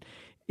true, but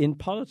in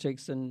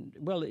politics and,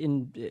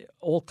 in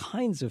all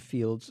kinds of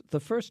fields, the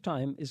first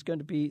time is going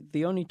to be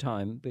the only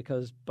time,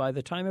 because by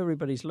the time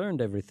everybody's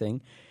learned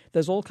everything,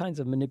 there's all kinds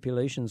of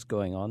manipulations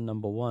going on,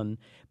 number one.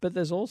 But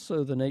there's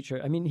also the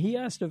nature. I mean, he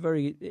asked a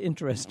very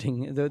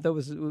interesting – there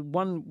was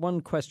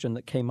one question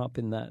that came up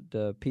in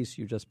that piece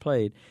you just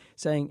played,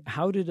 saying,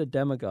 how did a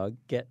demagogue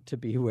get to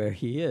be where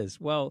he is?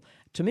 Well,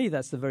 to me,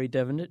 that's the very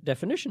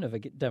definition of a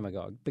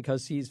demagogue,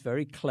 because he's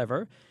very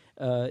clever.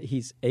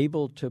 He's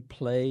able to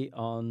play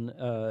on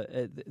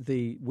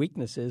the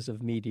weaknesses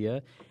of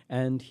media,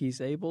 and he's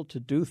able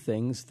to do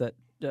things that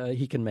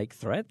he can make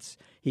threats,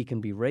 he can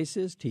be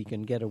racist, he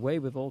can get away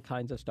with all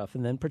kinds of stuff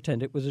and then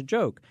pretend it was a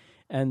joke,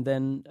 and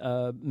then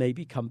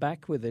maybe come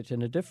back with it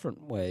in a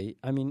different way.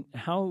 I mean,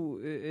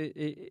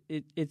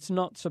 it's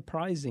not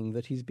surprising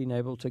that he's been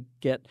able to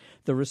get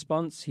the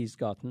response he's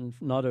gotten,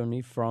 not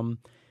only from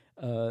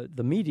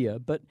the media,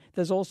 but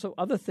there's also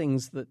other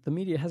things that the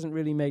media hasn't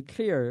really made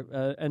clear,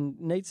 and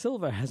Nate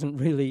Silver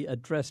hasn't really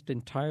addressed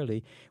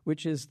entirely,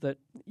 which is that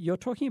you're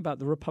talking about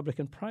the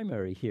Republican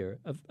primary here,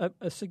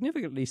 a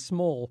significantly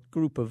small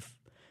group of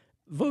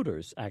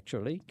voters,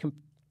 actually,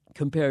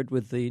 compared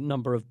with the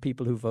number of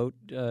people who vote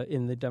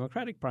in the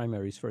Democratic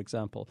primaries, for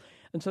example.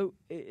 And so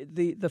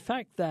the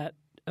fact that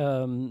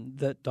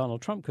that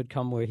Donald Trump could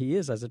come where he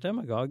is as a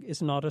demagogue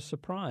is not a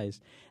surprise.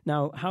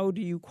 Now, how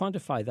do you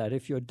quantify that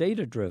if you're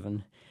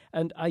data-driven?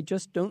 And I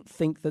just don't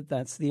think that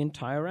that's the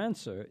entire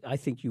answer. I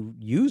think you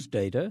use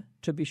data,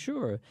 to be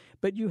sure,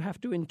 but you have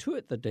to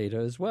intuit the data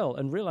as well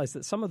and realize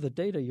that some of the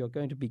data you're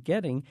going to be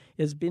getting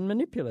has been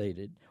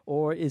manipulated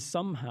or is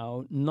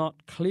somehow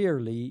not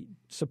clearly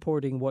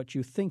supporting what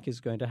you think is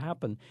going to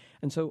happen.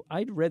 And so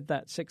I'd read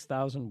that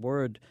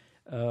 6,000-word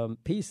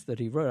piece that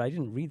he wrote. I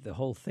didn't read the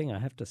whole thing, I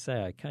have to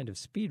say. I kind of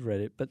speed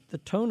read it. But the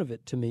tone of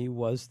it to me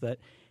was that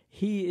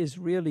he is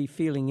really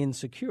feeling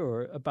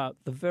insecure about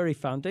the very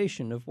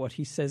foundation of what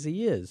he says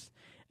he is.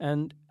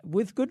 And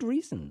with good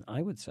reason,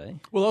 I would say.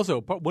 Well, also,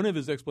 one of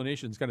his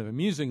explanations, kind of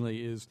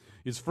amusingly, is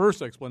his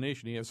first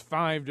explanation. He has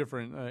 5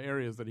 different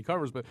areas that he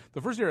covers. But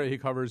the first area he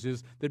covers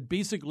is that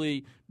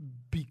basically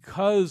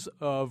because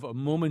of a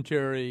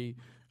momentary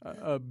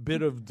a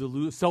bit of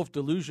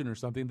self-delusion or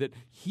something, that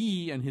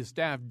he and his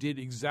staff did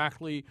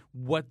exactly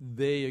what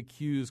they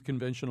accuse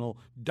conventional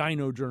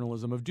dino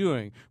journalism of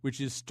doing,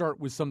 which is start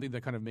with something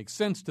that kind of makes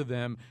sense to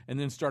them and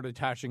then start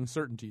attaching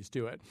certainties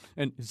to it.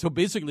 And so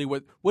basically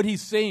what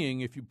he's saying,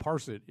 if you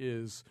parse it,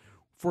 is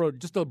for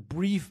just a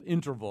brief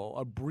interval,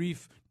 a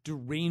brief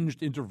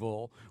deranged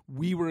interval,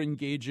 we were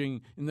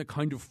engaging in the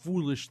kind of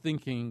foolish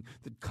thinking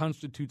that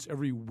constitutes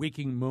every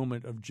waking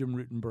moment of Jim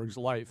Rutenberg's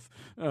life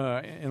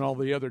and all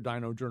the other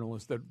dino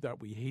journalists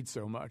that we hate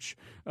so much.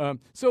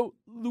 So,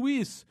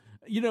 Luis,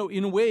 in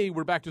a way,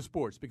 we're back to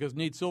sports because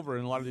Nate Silver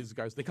and a lot of these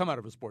guys, they come out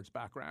of a sports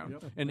background.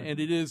 Yep. And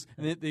it is,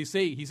 and he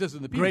says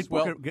in the piece,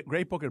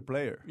 great poker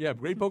player. Yeah,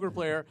 great poker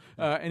player.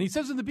 And he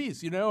says in the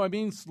piece,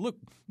 look,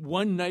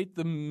 one night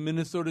the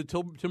Minnesota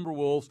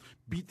Timberwolves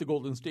beat the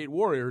Golden State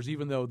Warriors,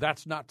 even though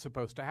that's not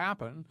supposed to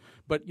happen.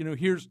 But,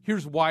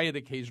 here's why it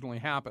occasionally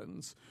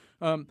happens.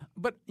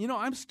 But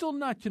I'm still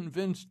not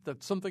convinced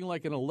that something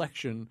like an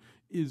election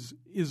is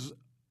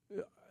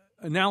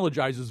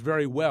analogizes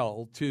very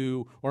well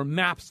to, or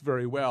maps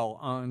very well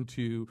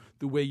onto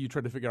the way you try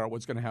to figure out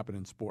what's going to happen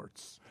in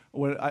sports.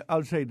 Well,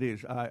 I'll say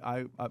this.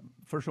 I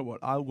first of all,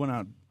 I want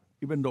to,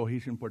 even though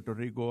he's in Puerto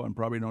Rico and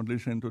probably not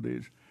listen to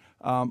this,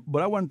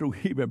 but I want to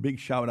give a big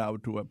shout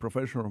out to a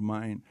professor of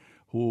mine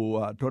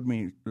who taught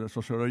me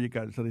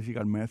sociological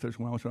statistical methods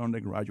when I was an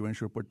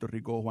undergraduate in Puerto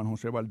Rico, Juan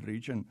Jose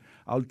Valdrich, and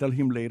I'll tell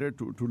him later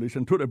to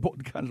listen to the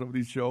podcast of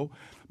this show,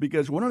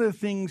 because one of the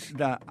things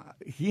that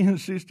he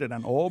insisted,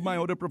 and all my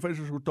other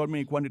professors who taught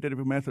me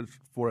quantitative methods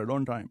for a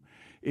long time,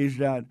 is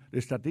that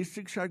the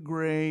statistics are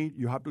great,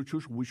 you have to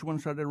choose which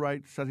ones are the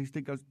right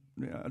statistical,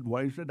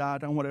 what is the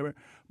data and whatever,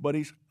 but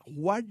it's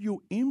what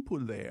you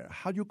input there,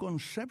 how you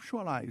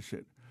conceptualize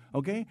it,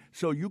 okay?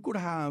 So you could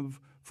have,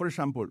 for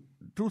example,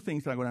 2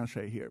 things that I'm going to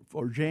say here.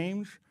 For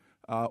James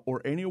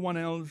or anyone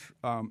else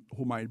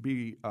who might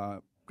be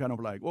kind of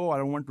like, I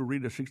don't want to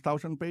read the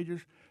 6,000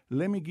 pages,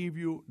 let me give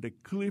you the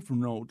Cliff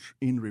Notes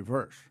in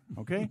reverse,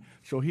 okay?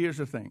 So here's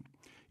the thing.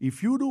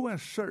 If you do a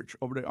search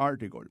of the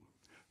article,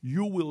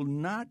 you will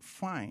not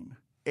find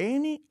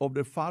any of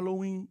the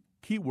following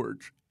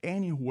keywords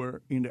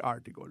anywhere in the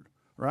article,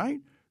 right?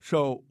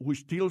 So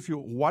which tells you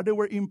what they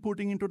were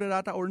inputting into the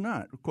data or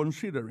not,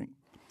 considering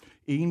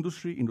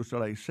industry,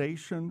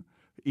 industrialization,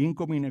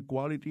 income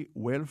inequality,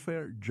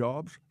 welfare,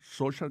 jobs,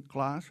 social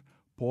class,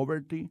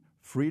 poverty,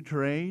 free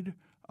trade.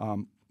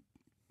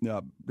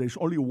 There's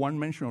only one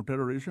mention of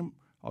terrorism.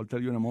 I'll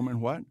tell you in a moment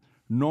what.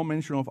 No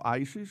mention of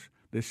ISIS,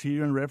 the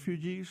Syrian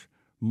refugees,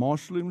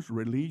 Muslims,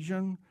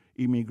 religion,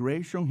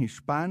 immigration,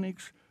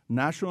 Hispanics,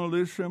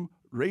 nationalism,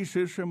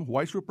 racism,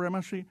 white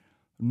supremacy.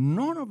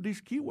 None of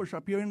these keywords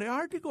appear in the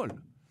article.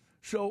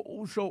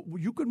 So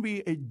you can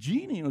be a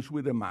genius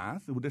with the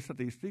math, with the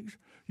statistics.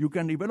 You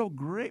can develop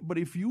great, but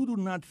if you do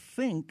not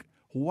think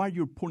what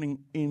you're putting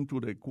into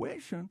the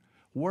equation,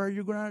 what are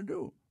you going to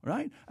do,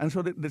 right? And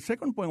so the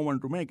second point I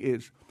want to make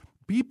is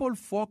people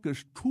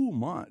focus too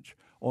much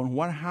on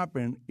what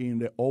happened in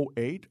the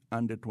 2008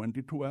 and the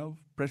 2012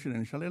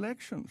 presidential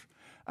elections.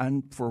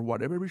 And for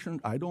whatever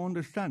reason, I don't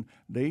understand.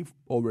 They've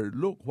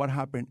overlooked what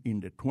happened in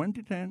the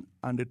 2010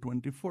 and the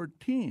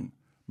 2014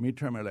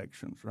 midterm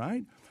elections,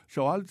 right?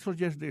 So I'll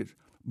suggest this.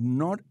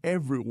 Not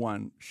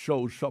everyone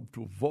shows up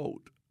to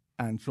vote,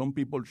 and some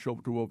people show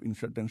up to vote in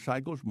certain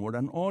cycles more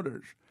than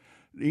others.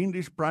 In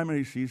this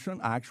primary season,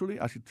 actually,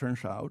 as it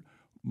turns out,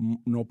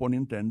 no pun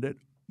intended,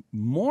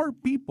 more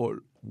people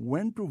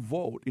went to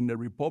vote in the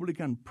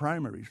Republican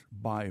primaries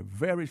by a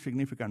very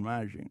significant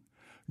margin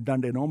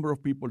than the number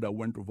of people that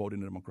went to vote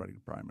in the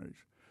Democratic primaries.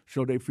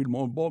 So they feel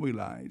more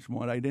mobilized,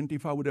 more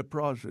identified with the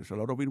process. A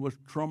lot of it was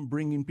Trump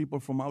bringing people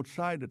from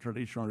outside the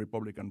traditional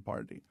Republican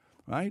Party,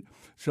 right?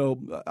 So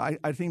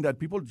I think that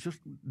people just,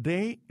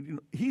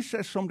 he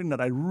says something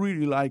that I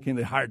really like in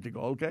the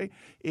article, okay,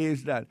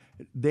 is that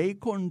they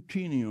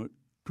continue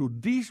to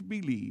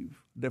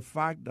disbelieve the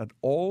fact that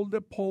all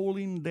the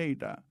polling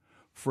data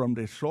from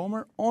the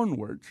summer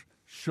onwards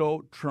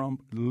show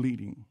Trump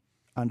leading.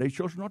 And they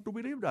chose not to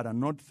believe that and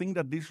not think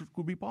that this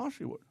could be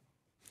possible.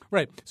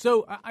 Right.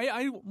 So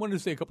I wanted to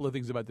say a couple of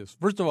things about this.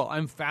 First of all,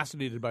 I'm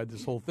fascinated by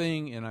this whole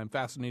thing, and I'm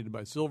fascinated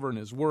by Silver and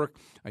his work.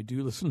 I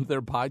do listen to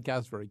their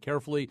podcast very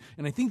carefully,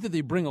 and I think that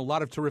they bring a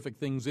lot of terrific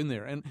things in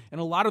there. And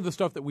a lot of the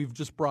stuff that we've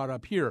just brought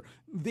up here,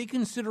 they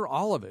consider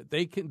all of it.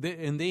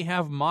 They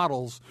have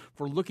models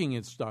for looking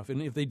at stuff.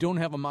 And if they don't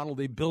have a model,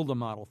 they build a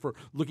model for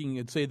looking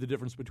at, say, the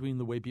difference between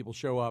the way people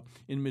show up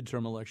in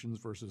midterm elections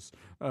versus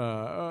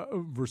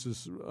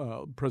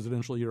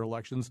presidential year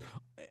elections.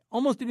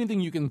 Almost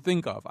anything you can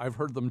think of, I've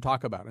heard them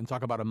talk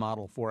about a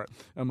model for it.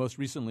 Most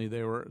recently,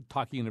 they were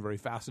talking in a very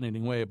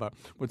fascinating way about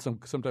what's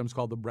sometimes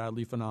called the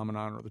Bradley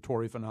phenomenon or the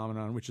Tory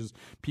phenomenon, which is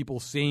people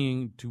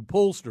saying to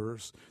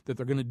pollsters that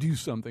they're going to do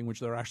something which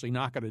they're actually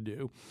not going to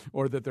do,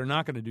 or that they're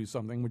not going to do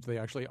something which they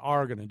actually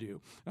are going to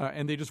do.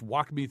 And they just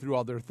walked me through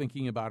all their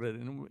thinking about it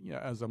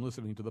as I'm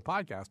listening to the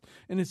podcast.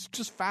 And it's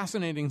just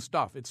fascinating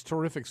stuff. It's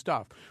terrific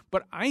stuff.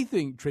 But I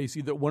think,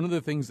 Tracy, that one of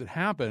the things that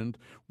happened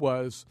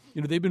was,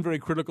 they've been very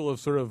critical of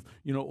sort of,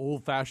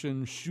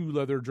 old-fashioned shoe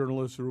leather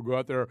journalists who will go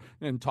out there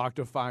and talk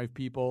to 5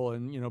 people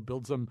and,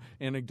 build some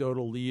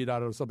anecdotal lead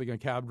out of something a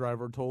cab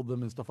driver told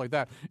them and stuff like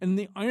that. And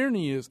the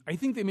irony is, I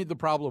think they made the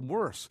problem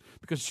worse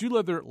because shoe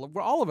leather,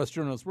 all of us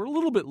journalists, we're a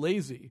little bit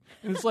lazy.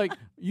 And it's like,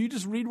 you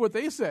just read what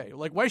they say.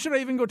 Like, why should I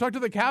even go talk to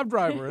the cab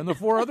driver and the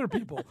 4 other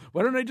people?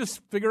 Why don't I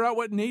just figure out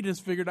what Nate has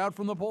figured out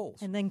from the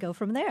polls? And then go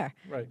from there.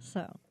 Right.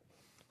 So,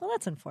 well,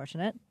 that's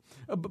unfortunate.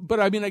 But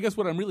I mean, I guess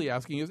what I'm really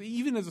asking is,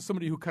 even as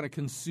somebody who kind of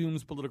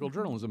consumes political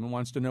journalism and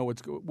wants to know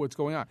what's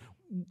going on,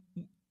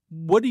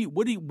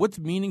 what's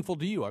meaningful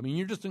to you? I mean,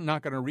 you're just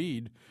not going to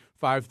read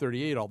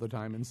 538 all the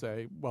time and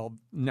say, well,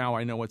 now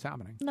I know what's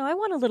happening. No, I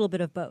want a little bit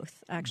of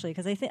both, actually,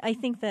 because I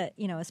think that,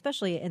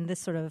 especially in this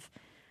sort of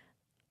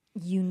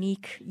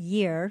unique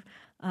year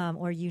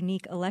or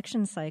unique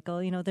election cycle,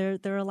 there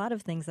are a lot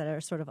of things that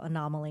are sort of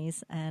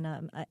anomalies,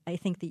 and I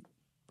think the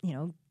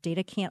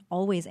data can't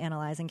always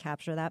analyze and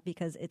capture that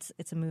because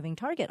it's a moving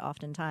target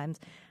oftentimes.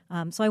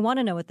 So I want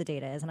to know what the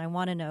data is, and I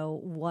want to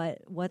know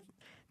what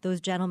those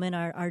gentlemen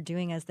are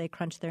doing as they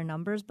crunch their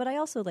numbers. But I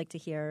also like to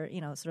hear,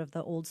 sort of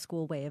the old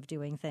school way of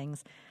doing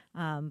things.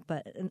 And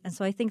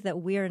so I think that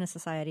we're in a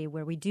society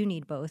where we do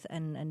need both,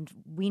 and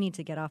we need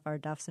to get off our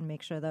duffs and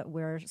make sure that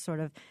we're sort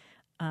of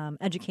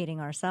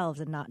educating ourselves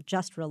and not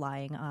just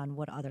relying on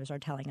what others are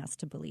telling us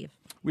to believe.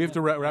 We have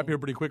to wrap here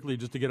pretty quickly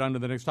just to get on to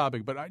the next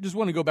topic, but I just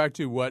want to go back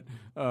to what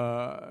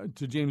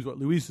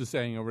Luis is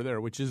saying over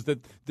there, which is that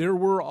there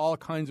were all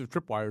kinds of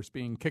tripwires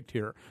being kicked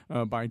here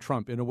by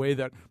Trump in a way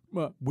that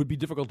would be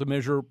difficult to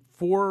measure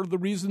for the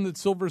reason that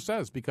Silver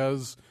says,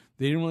 because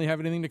they didn't really have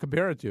anything to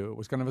compare it to. It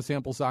was kind of a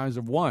sample size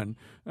of one.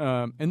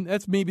 And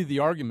that's maybe the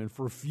argument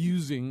for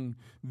fusing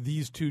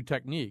these two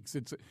techniques.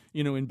 It's,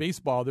 in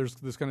baseball, there's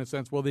this kind of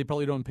sense, well, they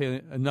probably don't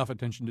pay enough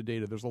attention to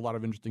data. There's a lot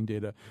of interesting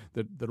data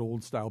that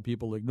old-style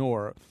people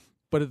ignore.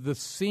 But at the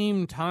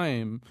same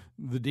time,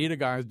 the data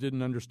guys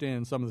didn't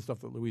understand some of the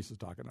stuff that Luis is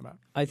talking about.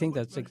 I think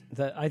that's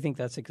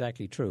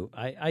exactly true.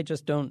 I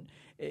just don't.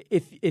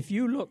 If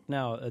you look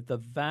now at the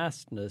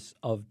vastness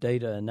of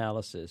data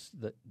analysis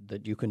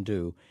that you can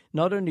do,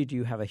 not only do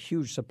you have a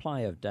huge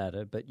supply of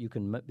data, but you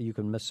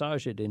can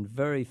massage it in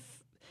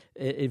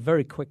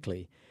very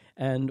quickly.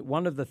 And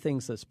one of the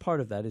things that's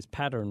part of that is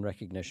pattern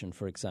recognition,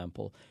 for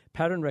example.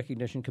 Pattern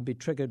recognition can be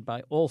triggered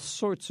by all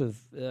sorts of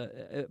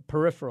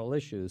peripheral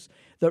issues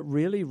that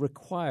really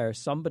require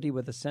somebody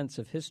with a sense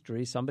of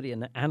history,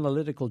 an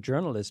analytical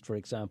journalist, for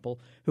example,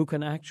 who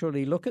can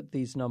actually look at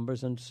these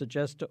numbers and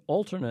suggest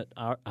alternate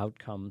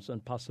outcomes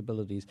and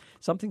possibilities,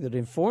 something that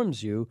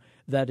informs you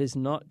that is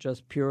not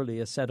just purely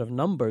a set of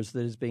numbers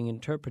that is being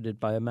interpreted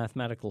by a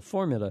mathematical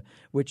formula,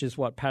 which is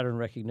what pattern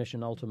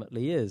recognition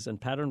ultimately is. And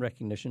pattern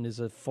recognition is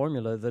a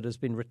formula that has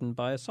been written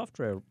by a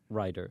software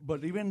writer.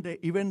 But even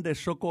the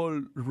so-called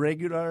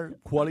regular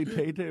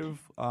qualitative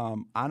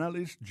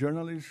analysts,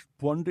 journalists,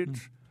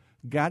 pundits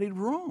got it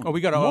wrong. Oh,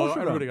 everybody got it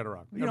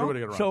wrong. Everybody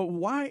got it wrong. So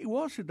why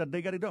was it that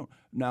they got it wrong?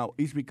 Now,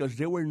 it's because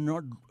they were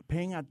not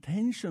paying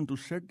attention to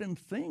certain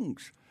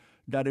things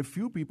that a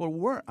few people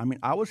were. I mean,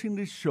 I was in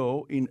this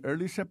show in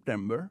early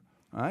September,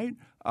 right,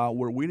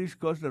 where we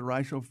discussed the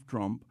rise of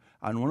Trump.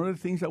 And one of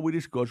the things that we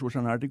discussed was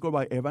an article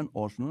by Evan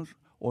Osnos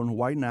on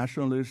white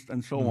nationalists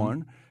and so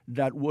on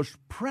that was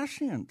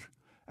prescient.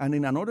 And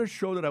in another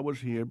show that I was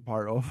here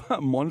part of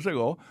months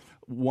ago,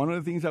 one of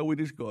the things that we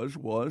discussed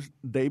was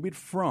David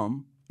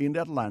Frum in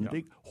the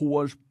Atlantic, who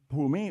was,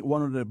 for me,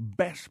 one of the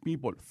best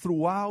people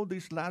throughout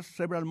these last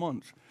several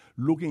months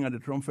looking at the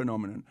Trump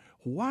phenomenon.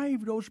 Why,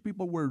 if those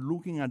people were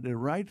looking at the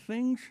right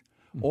things,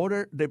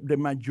 or the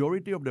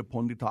majority of the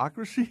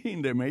punditocracy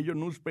in the major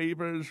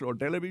newspapers or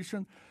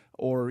television,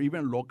 or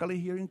even locally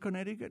here in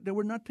Connecticut, they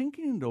were not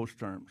thinking in those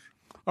terms.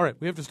 All right,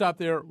 we have to stop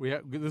there.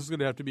 This is going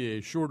to have to be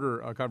a shorter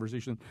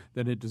conversation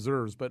than it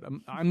deserves, but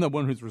I'm the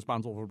one who's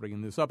responsible for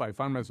bringing this up. I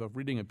found myself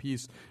reading a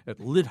piece at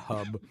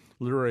LitHub,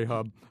 Literary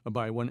Hub,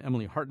 by one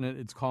Emily Hartnett.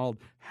 It's called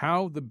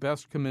How the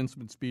Best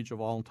Commencement Speech of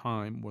All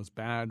Time Was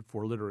Bad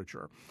for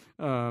Literature.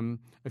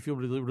 I feel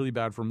really, really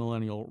bad for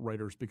millennial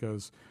writers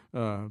because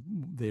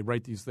they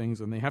write these things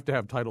and they have to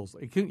have titles.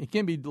 It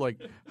can't be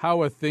like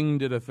How a Thing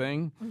Did a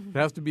Thing. It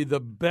has to be the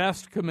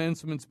best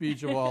commencement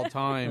speech of all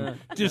time.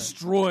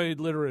 Destroyed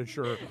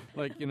literature.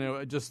 Like,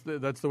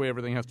 that's the way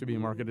everything has to be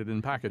marketed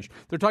and packaged.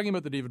 They're talking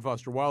about the David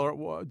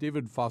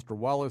Foster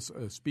Wallace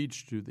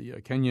speech to the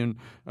Kenyan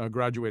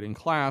graduating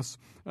class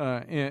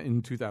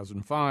in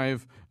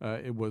 2005.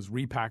 It was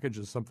repackaged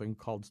as something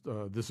called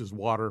This Is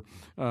Water.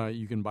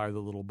 You can buy the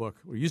little book,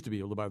 or used to be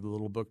able to buy the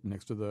little book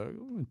next to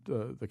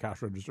the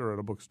cash register at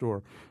a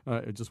bookstore.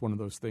 It's just one of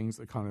those things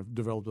that kind of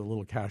developed a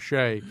little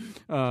cachet.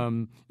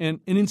 And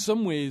in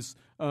some ways,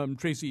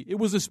 Tracy, it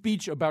was a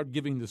speech about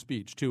giving the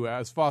speech, too,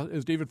 as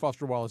David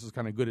Foster Wallace is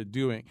kind of good at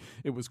doing.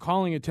 It was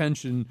calling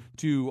attention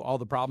to all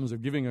the problems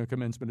of giving a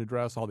commencement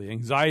address, all the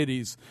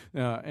anxieties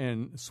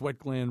and sweat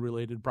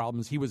gland-related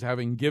problems he was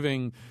having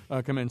giving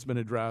a commencement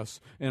address,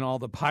 and all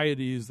the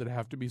pieties that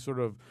have to be sort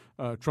of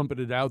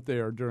trumpeted out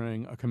there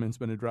during a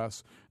commencement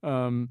address.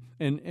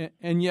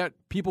 And yet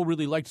people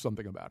really liked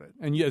something about it.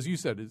 And as you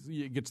said,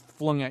 it gets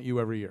flung at you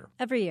every year.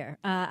 Every year.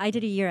 I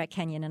did a year at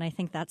Kenyon, and I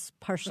think that's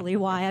partially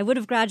why. I would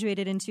have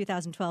graduated in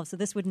 2012, so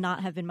this would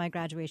not have been my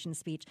graduation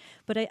speech.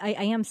 But I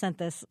am sent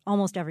this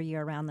almost every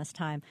year around this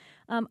time.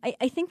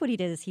 I think what he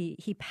did is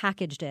he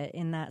packaged it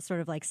in that sort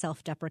of like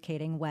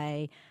self-deprecating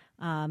way,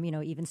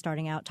 even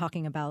starting out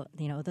talking about,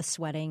 the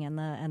sweating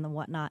and the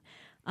whatnot.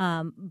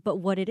 But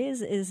what it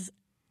is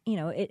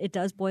it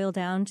does boil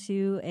down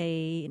to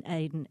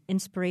an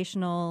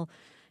inspirational,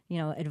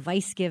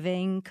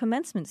 advice-giving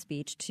commencement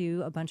speech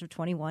to a bunch of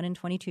 21 and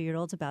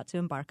 22-year-olds about to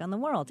embark on the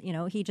world.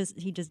 He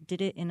just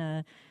did it in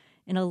a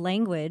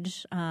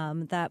language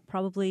that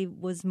probably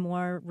was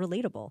more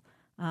relatable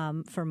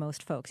for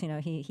most folks.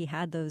 He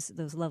had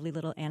those lovely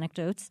little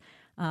anecdotes,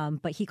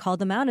 but he called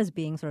them out as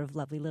being sort of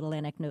lovely little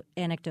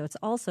anecdotes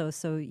also.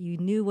 So you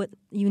knew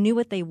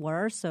what they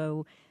were.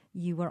 So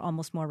you were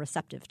almost more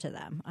receptive to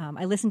them.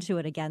 I listened to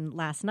it again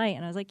last night,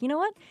 and I was like, you know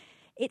what?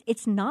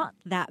 It's not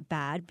that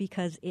bad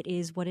because it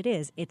is what it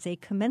is. It's a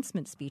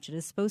commencement speech. It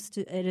is supposed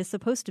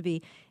to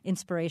be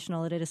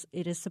inspirational.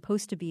 It is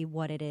supposed to be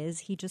what it is.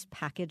 He just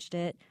packaged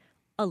it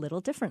a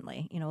little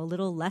differently, a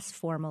little less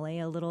formally,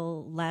 a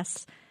little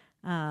less,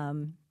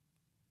 varnished.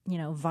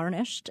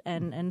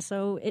 And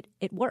so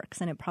it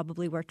works, and it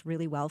probably worked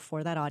really well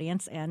for that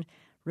audience and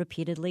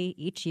repeatedly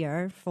each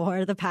year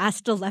for the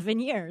past 11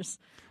 years.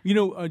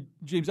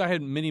 James, I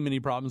had many, many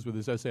problems with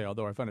this essay,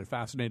 although I found it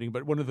fascinating.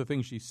 But one of the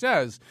things she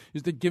says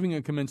is that giving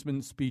a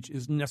commencement speech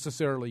is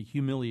necessarily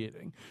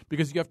humiliating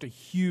because you have to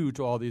hew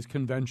to all these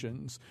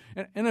conventions.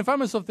 And I find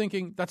myself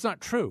thinking that's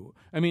not true.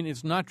 I mean,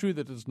 it's not true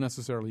that it's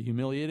necessarily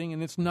humiliating,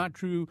 and it's not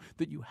true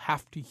that you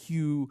have to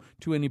hew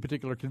to any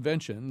particular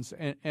conventions.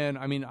 And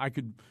I mean, I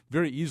could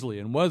very easily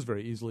and was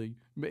very easily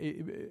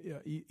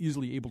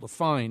able to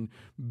find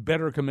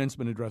better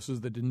commencement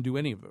addresses that didn't do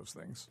any of those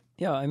things.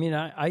 Yeah, I mean,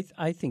 I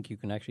think you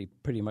can actually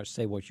pretty much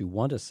say what you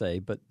want to say,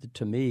 but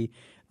to me,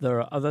 there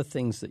are other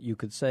things that you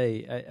could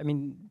say. I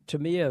mean, to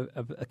me, a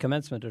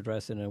commencement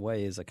address in a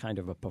way is a kind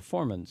of a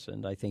performance,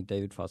 and I think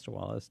David Foster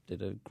Wallace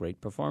did a great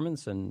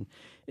performance, and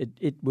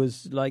it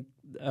was like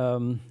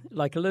a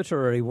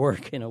literary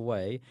work in a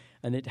way,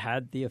 and it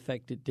had the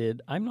effect it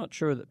did. I'm not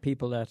sure that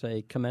people at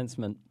a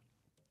commencement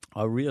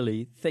are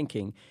really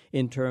thinking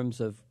in terms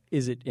of,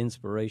 is it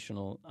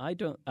inspirational? I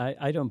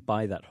don't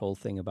buy that whole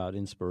thing about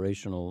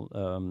inspirational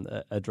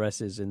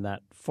addresses in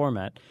that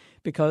format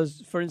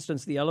because, for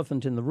instance, the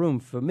elephant in the room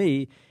for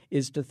me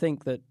is to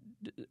think that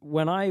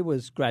when I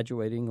was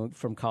graduating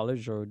from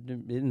college, or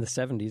in the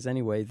 70s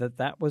anyway,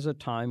 that was a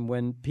time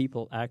when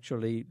people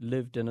actually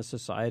lived in a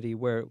society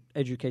where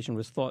education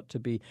was thought to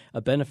be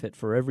a benefit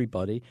for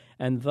everybody,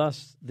 and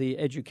thus the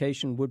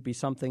education would be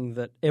something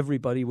that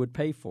everybody would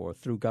pay for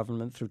through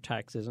government, through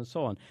taxes, and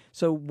so on.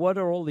 So what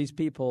are all these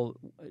people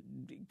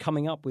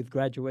coming up with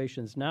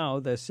graduations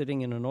now? They're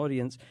sitting in an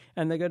audience,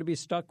 and they're going to be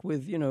stuck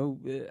with,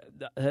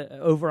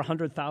 over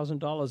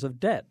 $100,000 of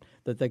debt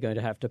that they're going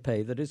to have to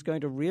pay that is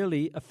going to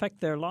really affect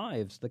their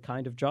lives, the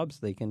kind of jobs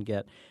they can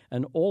get,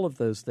 and all of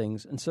those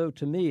things. And so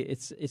to me,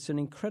 it's an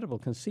incredible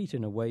conceit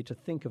in a way to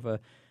think of an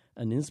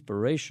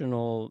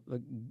inspirational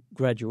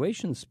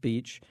graduation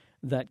speech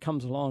that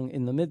comes along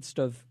in the midst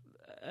of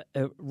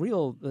a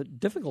real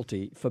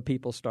difficulty for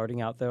people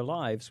starting out their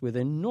lives with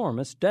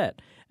enormous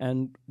debt.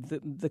 And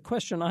the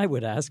question I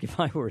would ask if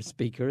I were a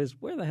speaker is,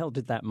 where the hell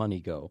did that money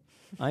go?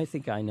 I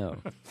think I know.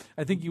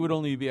 I think you would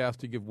only be asked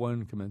to give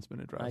one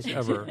commencement address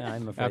ever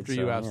I'm afraid after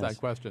you asked that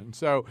question.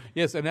 So,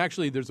 yes, and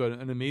actually there's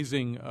an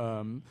amazing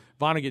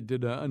Vonnegut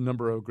did a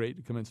number of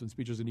great commencement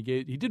speeches, and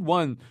he did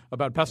one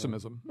about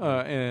pessimism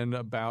and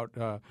about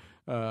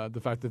the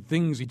fact that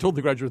he told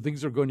the graduate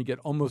things are going to get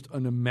almost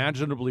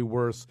unimaginably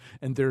worse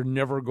and they're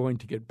never going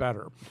to get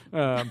better.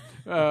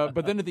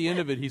 But then at the end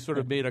of it, he sort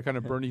of made a kind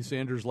of Bernie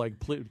Sanders-like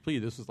plea.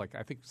 This is like,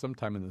 I think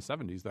sometime in the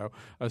 70s, though,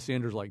 a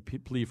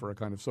Sanders-like plea for a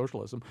kind of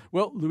socialism.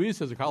 Well,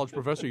 Luis, as a college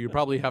professor, you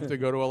probably have to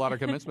go to a lot of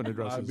commencement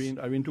addresses.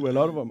 I've been to a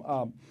lot of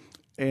them.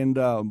 And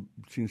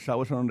since I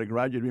was an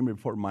undergraduate, even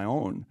before my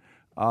own,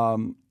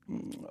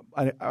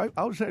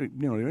 I would say,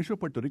 the University of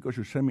Puerto Rico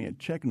should send me a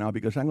check now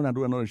because I'm going to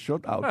do another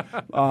shout out.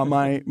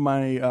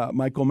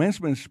 My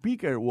commencement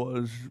speaker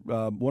was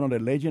one of the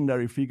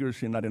legendary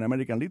figures in Latin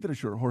American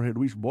literature, Jorge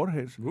Luis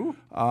Borges,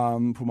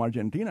 from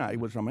Argentina. It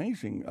was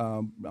amazing.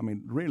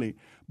 Really.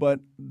 But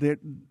there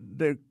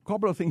are a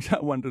couple of things I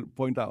want to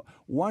point out.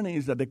 One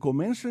is that the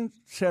commencement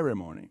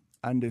ceremony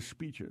and the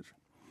speeches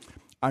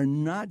are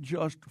not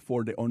just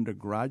for the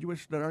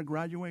undergraduates that are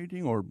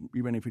graduating, or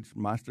even if it's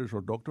master's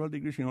or doctoral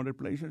degrees in other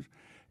places.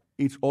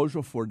 It's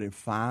also for the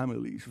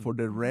families, for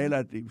the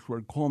relatives who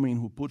are coming,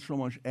 who put so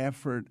much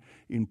effort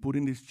in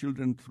putting these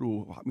children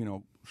through,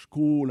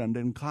 school and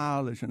then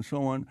college and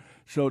so on.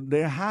 So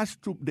there has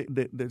to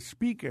the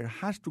speaker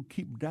has to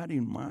keep that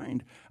in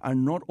mind,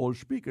 and not all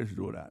speakers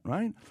do that,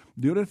 right?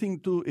 The other thing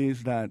too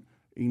is that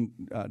in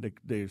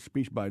the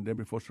speech by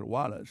Debbie Foster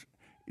Wallace,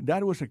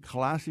 that was a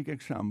classic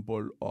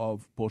example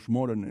of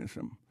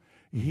postmodernism.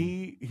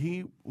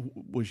 He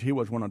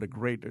was one of the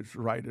greatest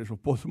writers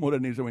of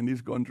postmodernism in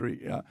this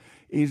country,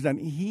 is that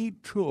he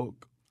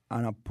took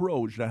an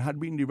approach that had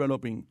been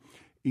developing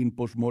in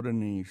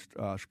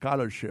postmodernist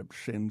scholarship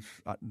since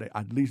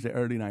at least the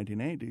early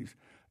 1980s.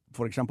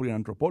 For example, in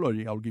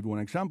anthropology, I'll give you one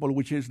example,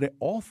 which is the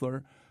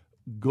author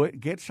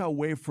gets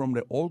away from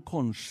the old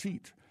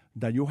conceit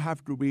that you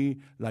have to be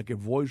like a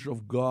voice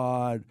of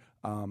God,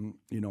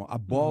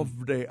 above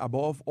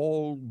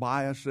all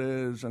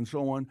biases and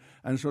so on.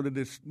 And so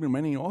that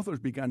many authors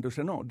began to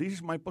say, no, this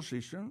is my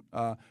position.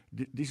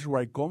 This is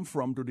where I come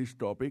from to this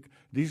topic.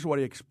 This is what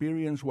I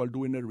experienced while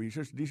doing the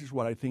research. This is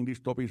what I think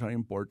these topics are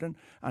important.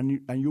 And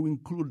you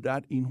include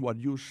that in what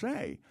you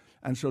say.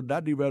 And so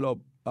that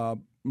developed,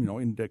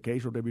 in the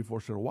case of Debbie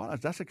Foster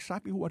Wallace, that's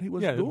exactly what he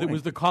was doing. Yeah, it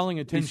was the calling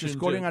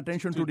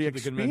attention to the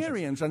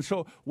experience. And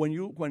so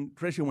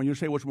Tracy, when you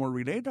say what's more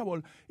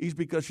relatable, is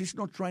because he's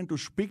not trying to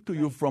speak to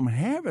you from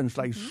heavens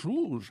like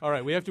Zeus. All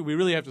right, we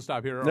really have to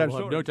stop here, or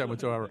we'll have no time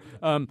whatsoever.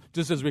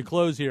 Just as we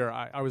close here,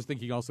 I was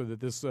thinking also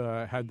that this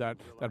had that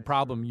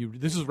problem.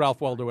 This is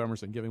Ralph Waldo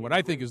Emerson giving what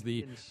I think is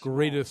the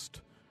greatest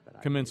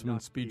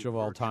commencement speech of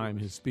all time,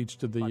 his speech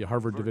to the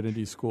Harvard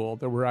Divinity School.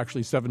 There were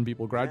actually 7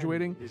 people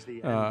graduating.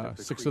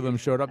 6 of them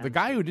showed up. The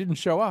guy who didn't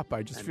show up,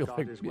 I just feel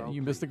like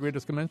you missed the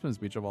greatest commencement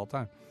speech of all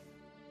time.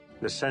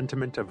 The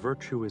sentiment of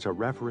virtue is a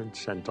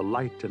reverence and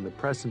delight in the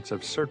presence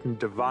of certain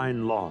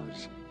divine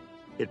laws.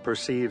 It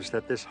perceives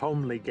that this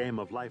homely game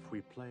of life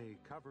we play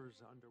covers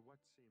under what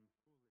seems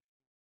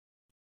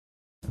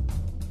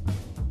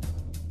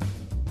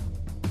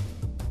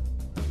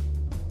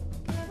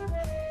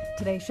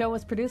Today's show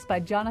was produced by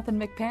Jonathan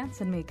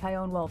McPants and me,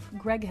 Kyone Wolf.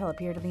 Greg Hill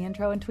appeared in the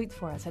intro and tweets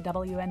for us at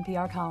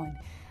WNPR Colin.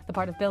 The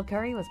part of Bill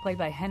Curry was played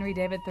by Henry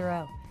David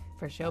Thoreau.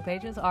 For show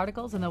pages,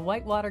 articles, and the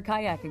whitewater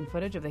kayaking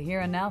footage of the Here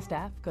and Now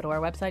staff, go to our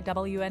website,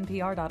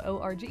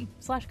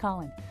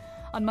 WNPR.org/Colin.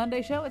 On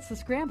Monday's show, it's The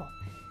Scramble.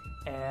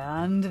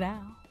 And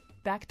now,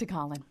 back to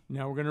Colin.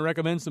 Now we're going to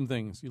recommend some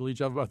things. You'll each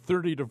have about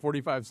 30 to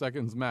 45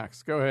 seconds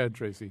max. Go ahead,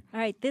 Tracy. All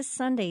right. This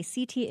Sunday,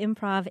 CT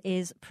Improv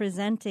is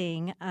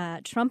presenting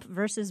Trump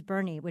versus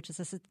Bernie, which is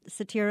a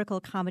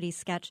satirical comedy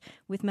sketch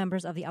with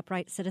members of the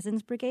Upright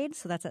Citizens Brigade.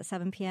 So that's at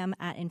 7 p.m.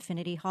 at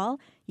Infinity Hall.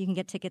 You can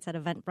get tickets at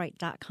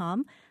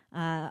eventbrite.com.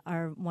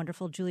 Our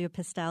wonderful Julia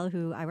Pistel,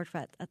 who I worked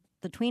with at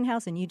the Tween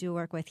House and you do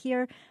work with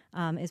here,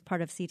 is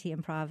part of CT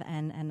Improv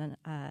and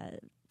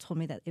told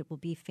me that it will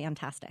be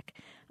fantastic.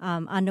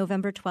 On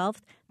November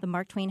 12th, the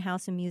Mark Twain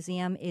House and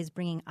Museum is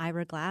bringing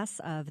Ira Glass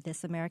of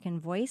This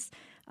American Life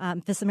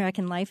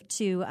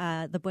to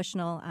the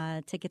Bushnell.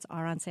 Tickets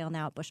are on sale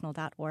now at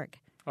bushnell.org.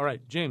 All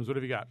right, James, what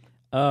have you got?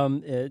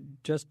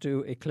 Just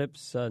to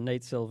eclipse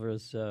Nate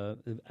Silver's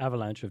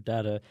avalanche of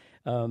data,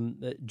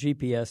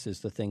 GPS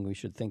is the thing we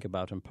should think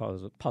about and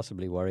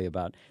possibly worry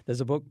about. There's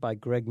a book by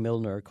Greg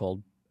Milner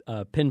called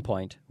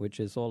Pinpoint, which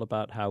is all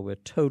about how we're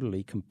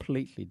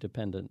completely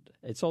dependent.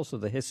 It's also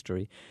the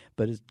history,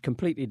 but it's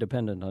completely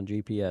dependent on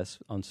GPS,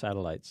 on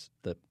satellites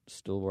that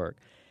still work.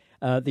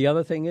 The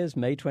other thing is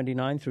May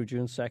 29 through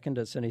June 2nd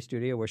at Cine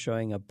Studio, we're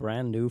showing a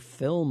brand new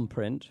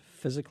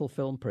physical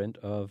film print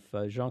of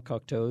Jean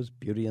Cocteau's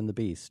Beauty and the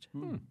Beast.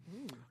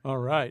 All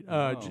right.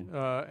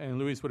 And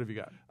Luis, what have you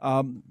got?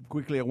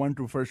 Quickly, I want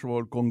to first of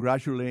all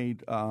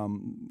congratulate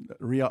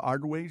Real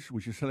Artways,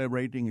 which is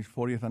celebrating its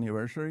 40th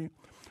anniversary.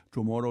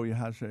 Tomorrow it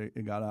has a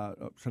gala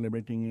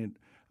celebrating it.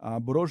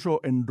 But also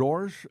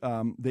endorse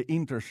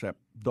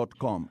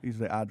theintercept.com is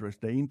the address,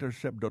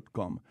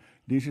 theintercept.com.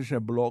 This is a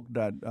blog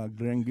that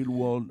Glenn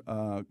Gilwald,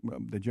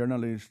 the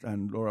journalist,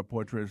 and Laura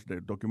Poitras,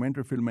 the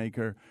documentary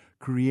filmmaker,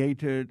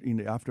 created in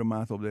the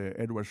aftermath of the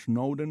Edward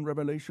Snowden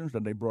revelations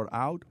that they brought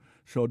out.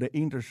 So The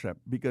Intercept,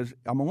 because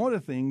among other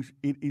things,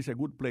 it is a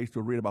good place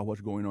to read about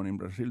what's going on in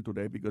Brazil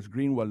today, because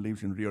Greenwald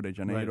lives in Rio de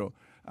Janeiro,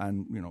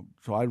 and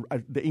so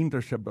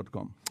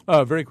theintercept.com.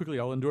 Very quickly,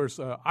 I'll endorse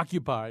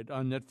Occupied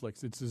on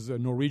Netflix. It's a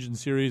Norwegian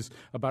series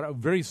about a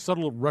very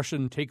subtle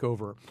Russian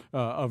takeover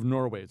of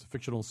Norway. It's a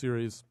fictional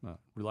series.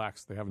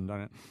 Relax, they haven't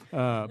done it,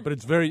 but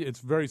it's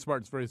very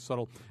smart. It's very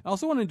subtle. I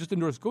also want to just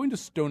endorse going to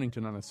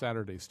Stonington on a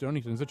Saturday.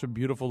 Stonington is such a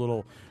beautiful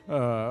little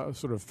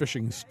sort of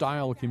fishing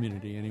style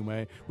community,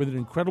 anyway, with an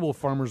incredible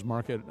farmers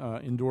market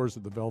indoors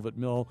at the Velvet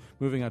Mill.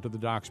 Moving out to the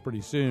docks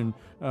pretty soon.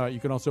 You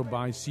can also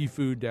buy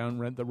seafood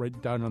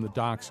right down on the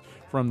docks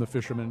from the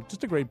fishermen.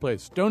 Just a great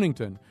place.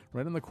 Stonington,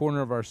 right on the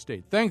corner of our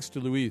state. Thanks to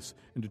Luis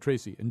and to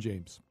Tracy and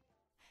James.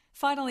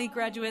 Finally,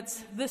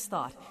 graduates, this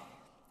thought.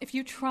 If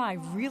you try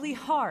really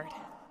hard,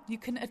 you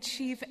can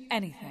achieve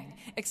anything,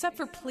 except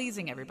for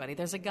pleasing everybody.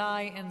 There's a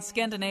guy in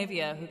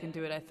Scandinavia who can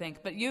do it, I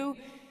think. But you,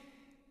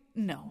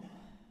 no.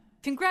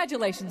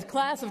 Congratulations,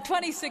 class of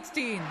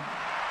 2016.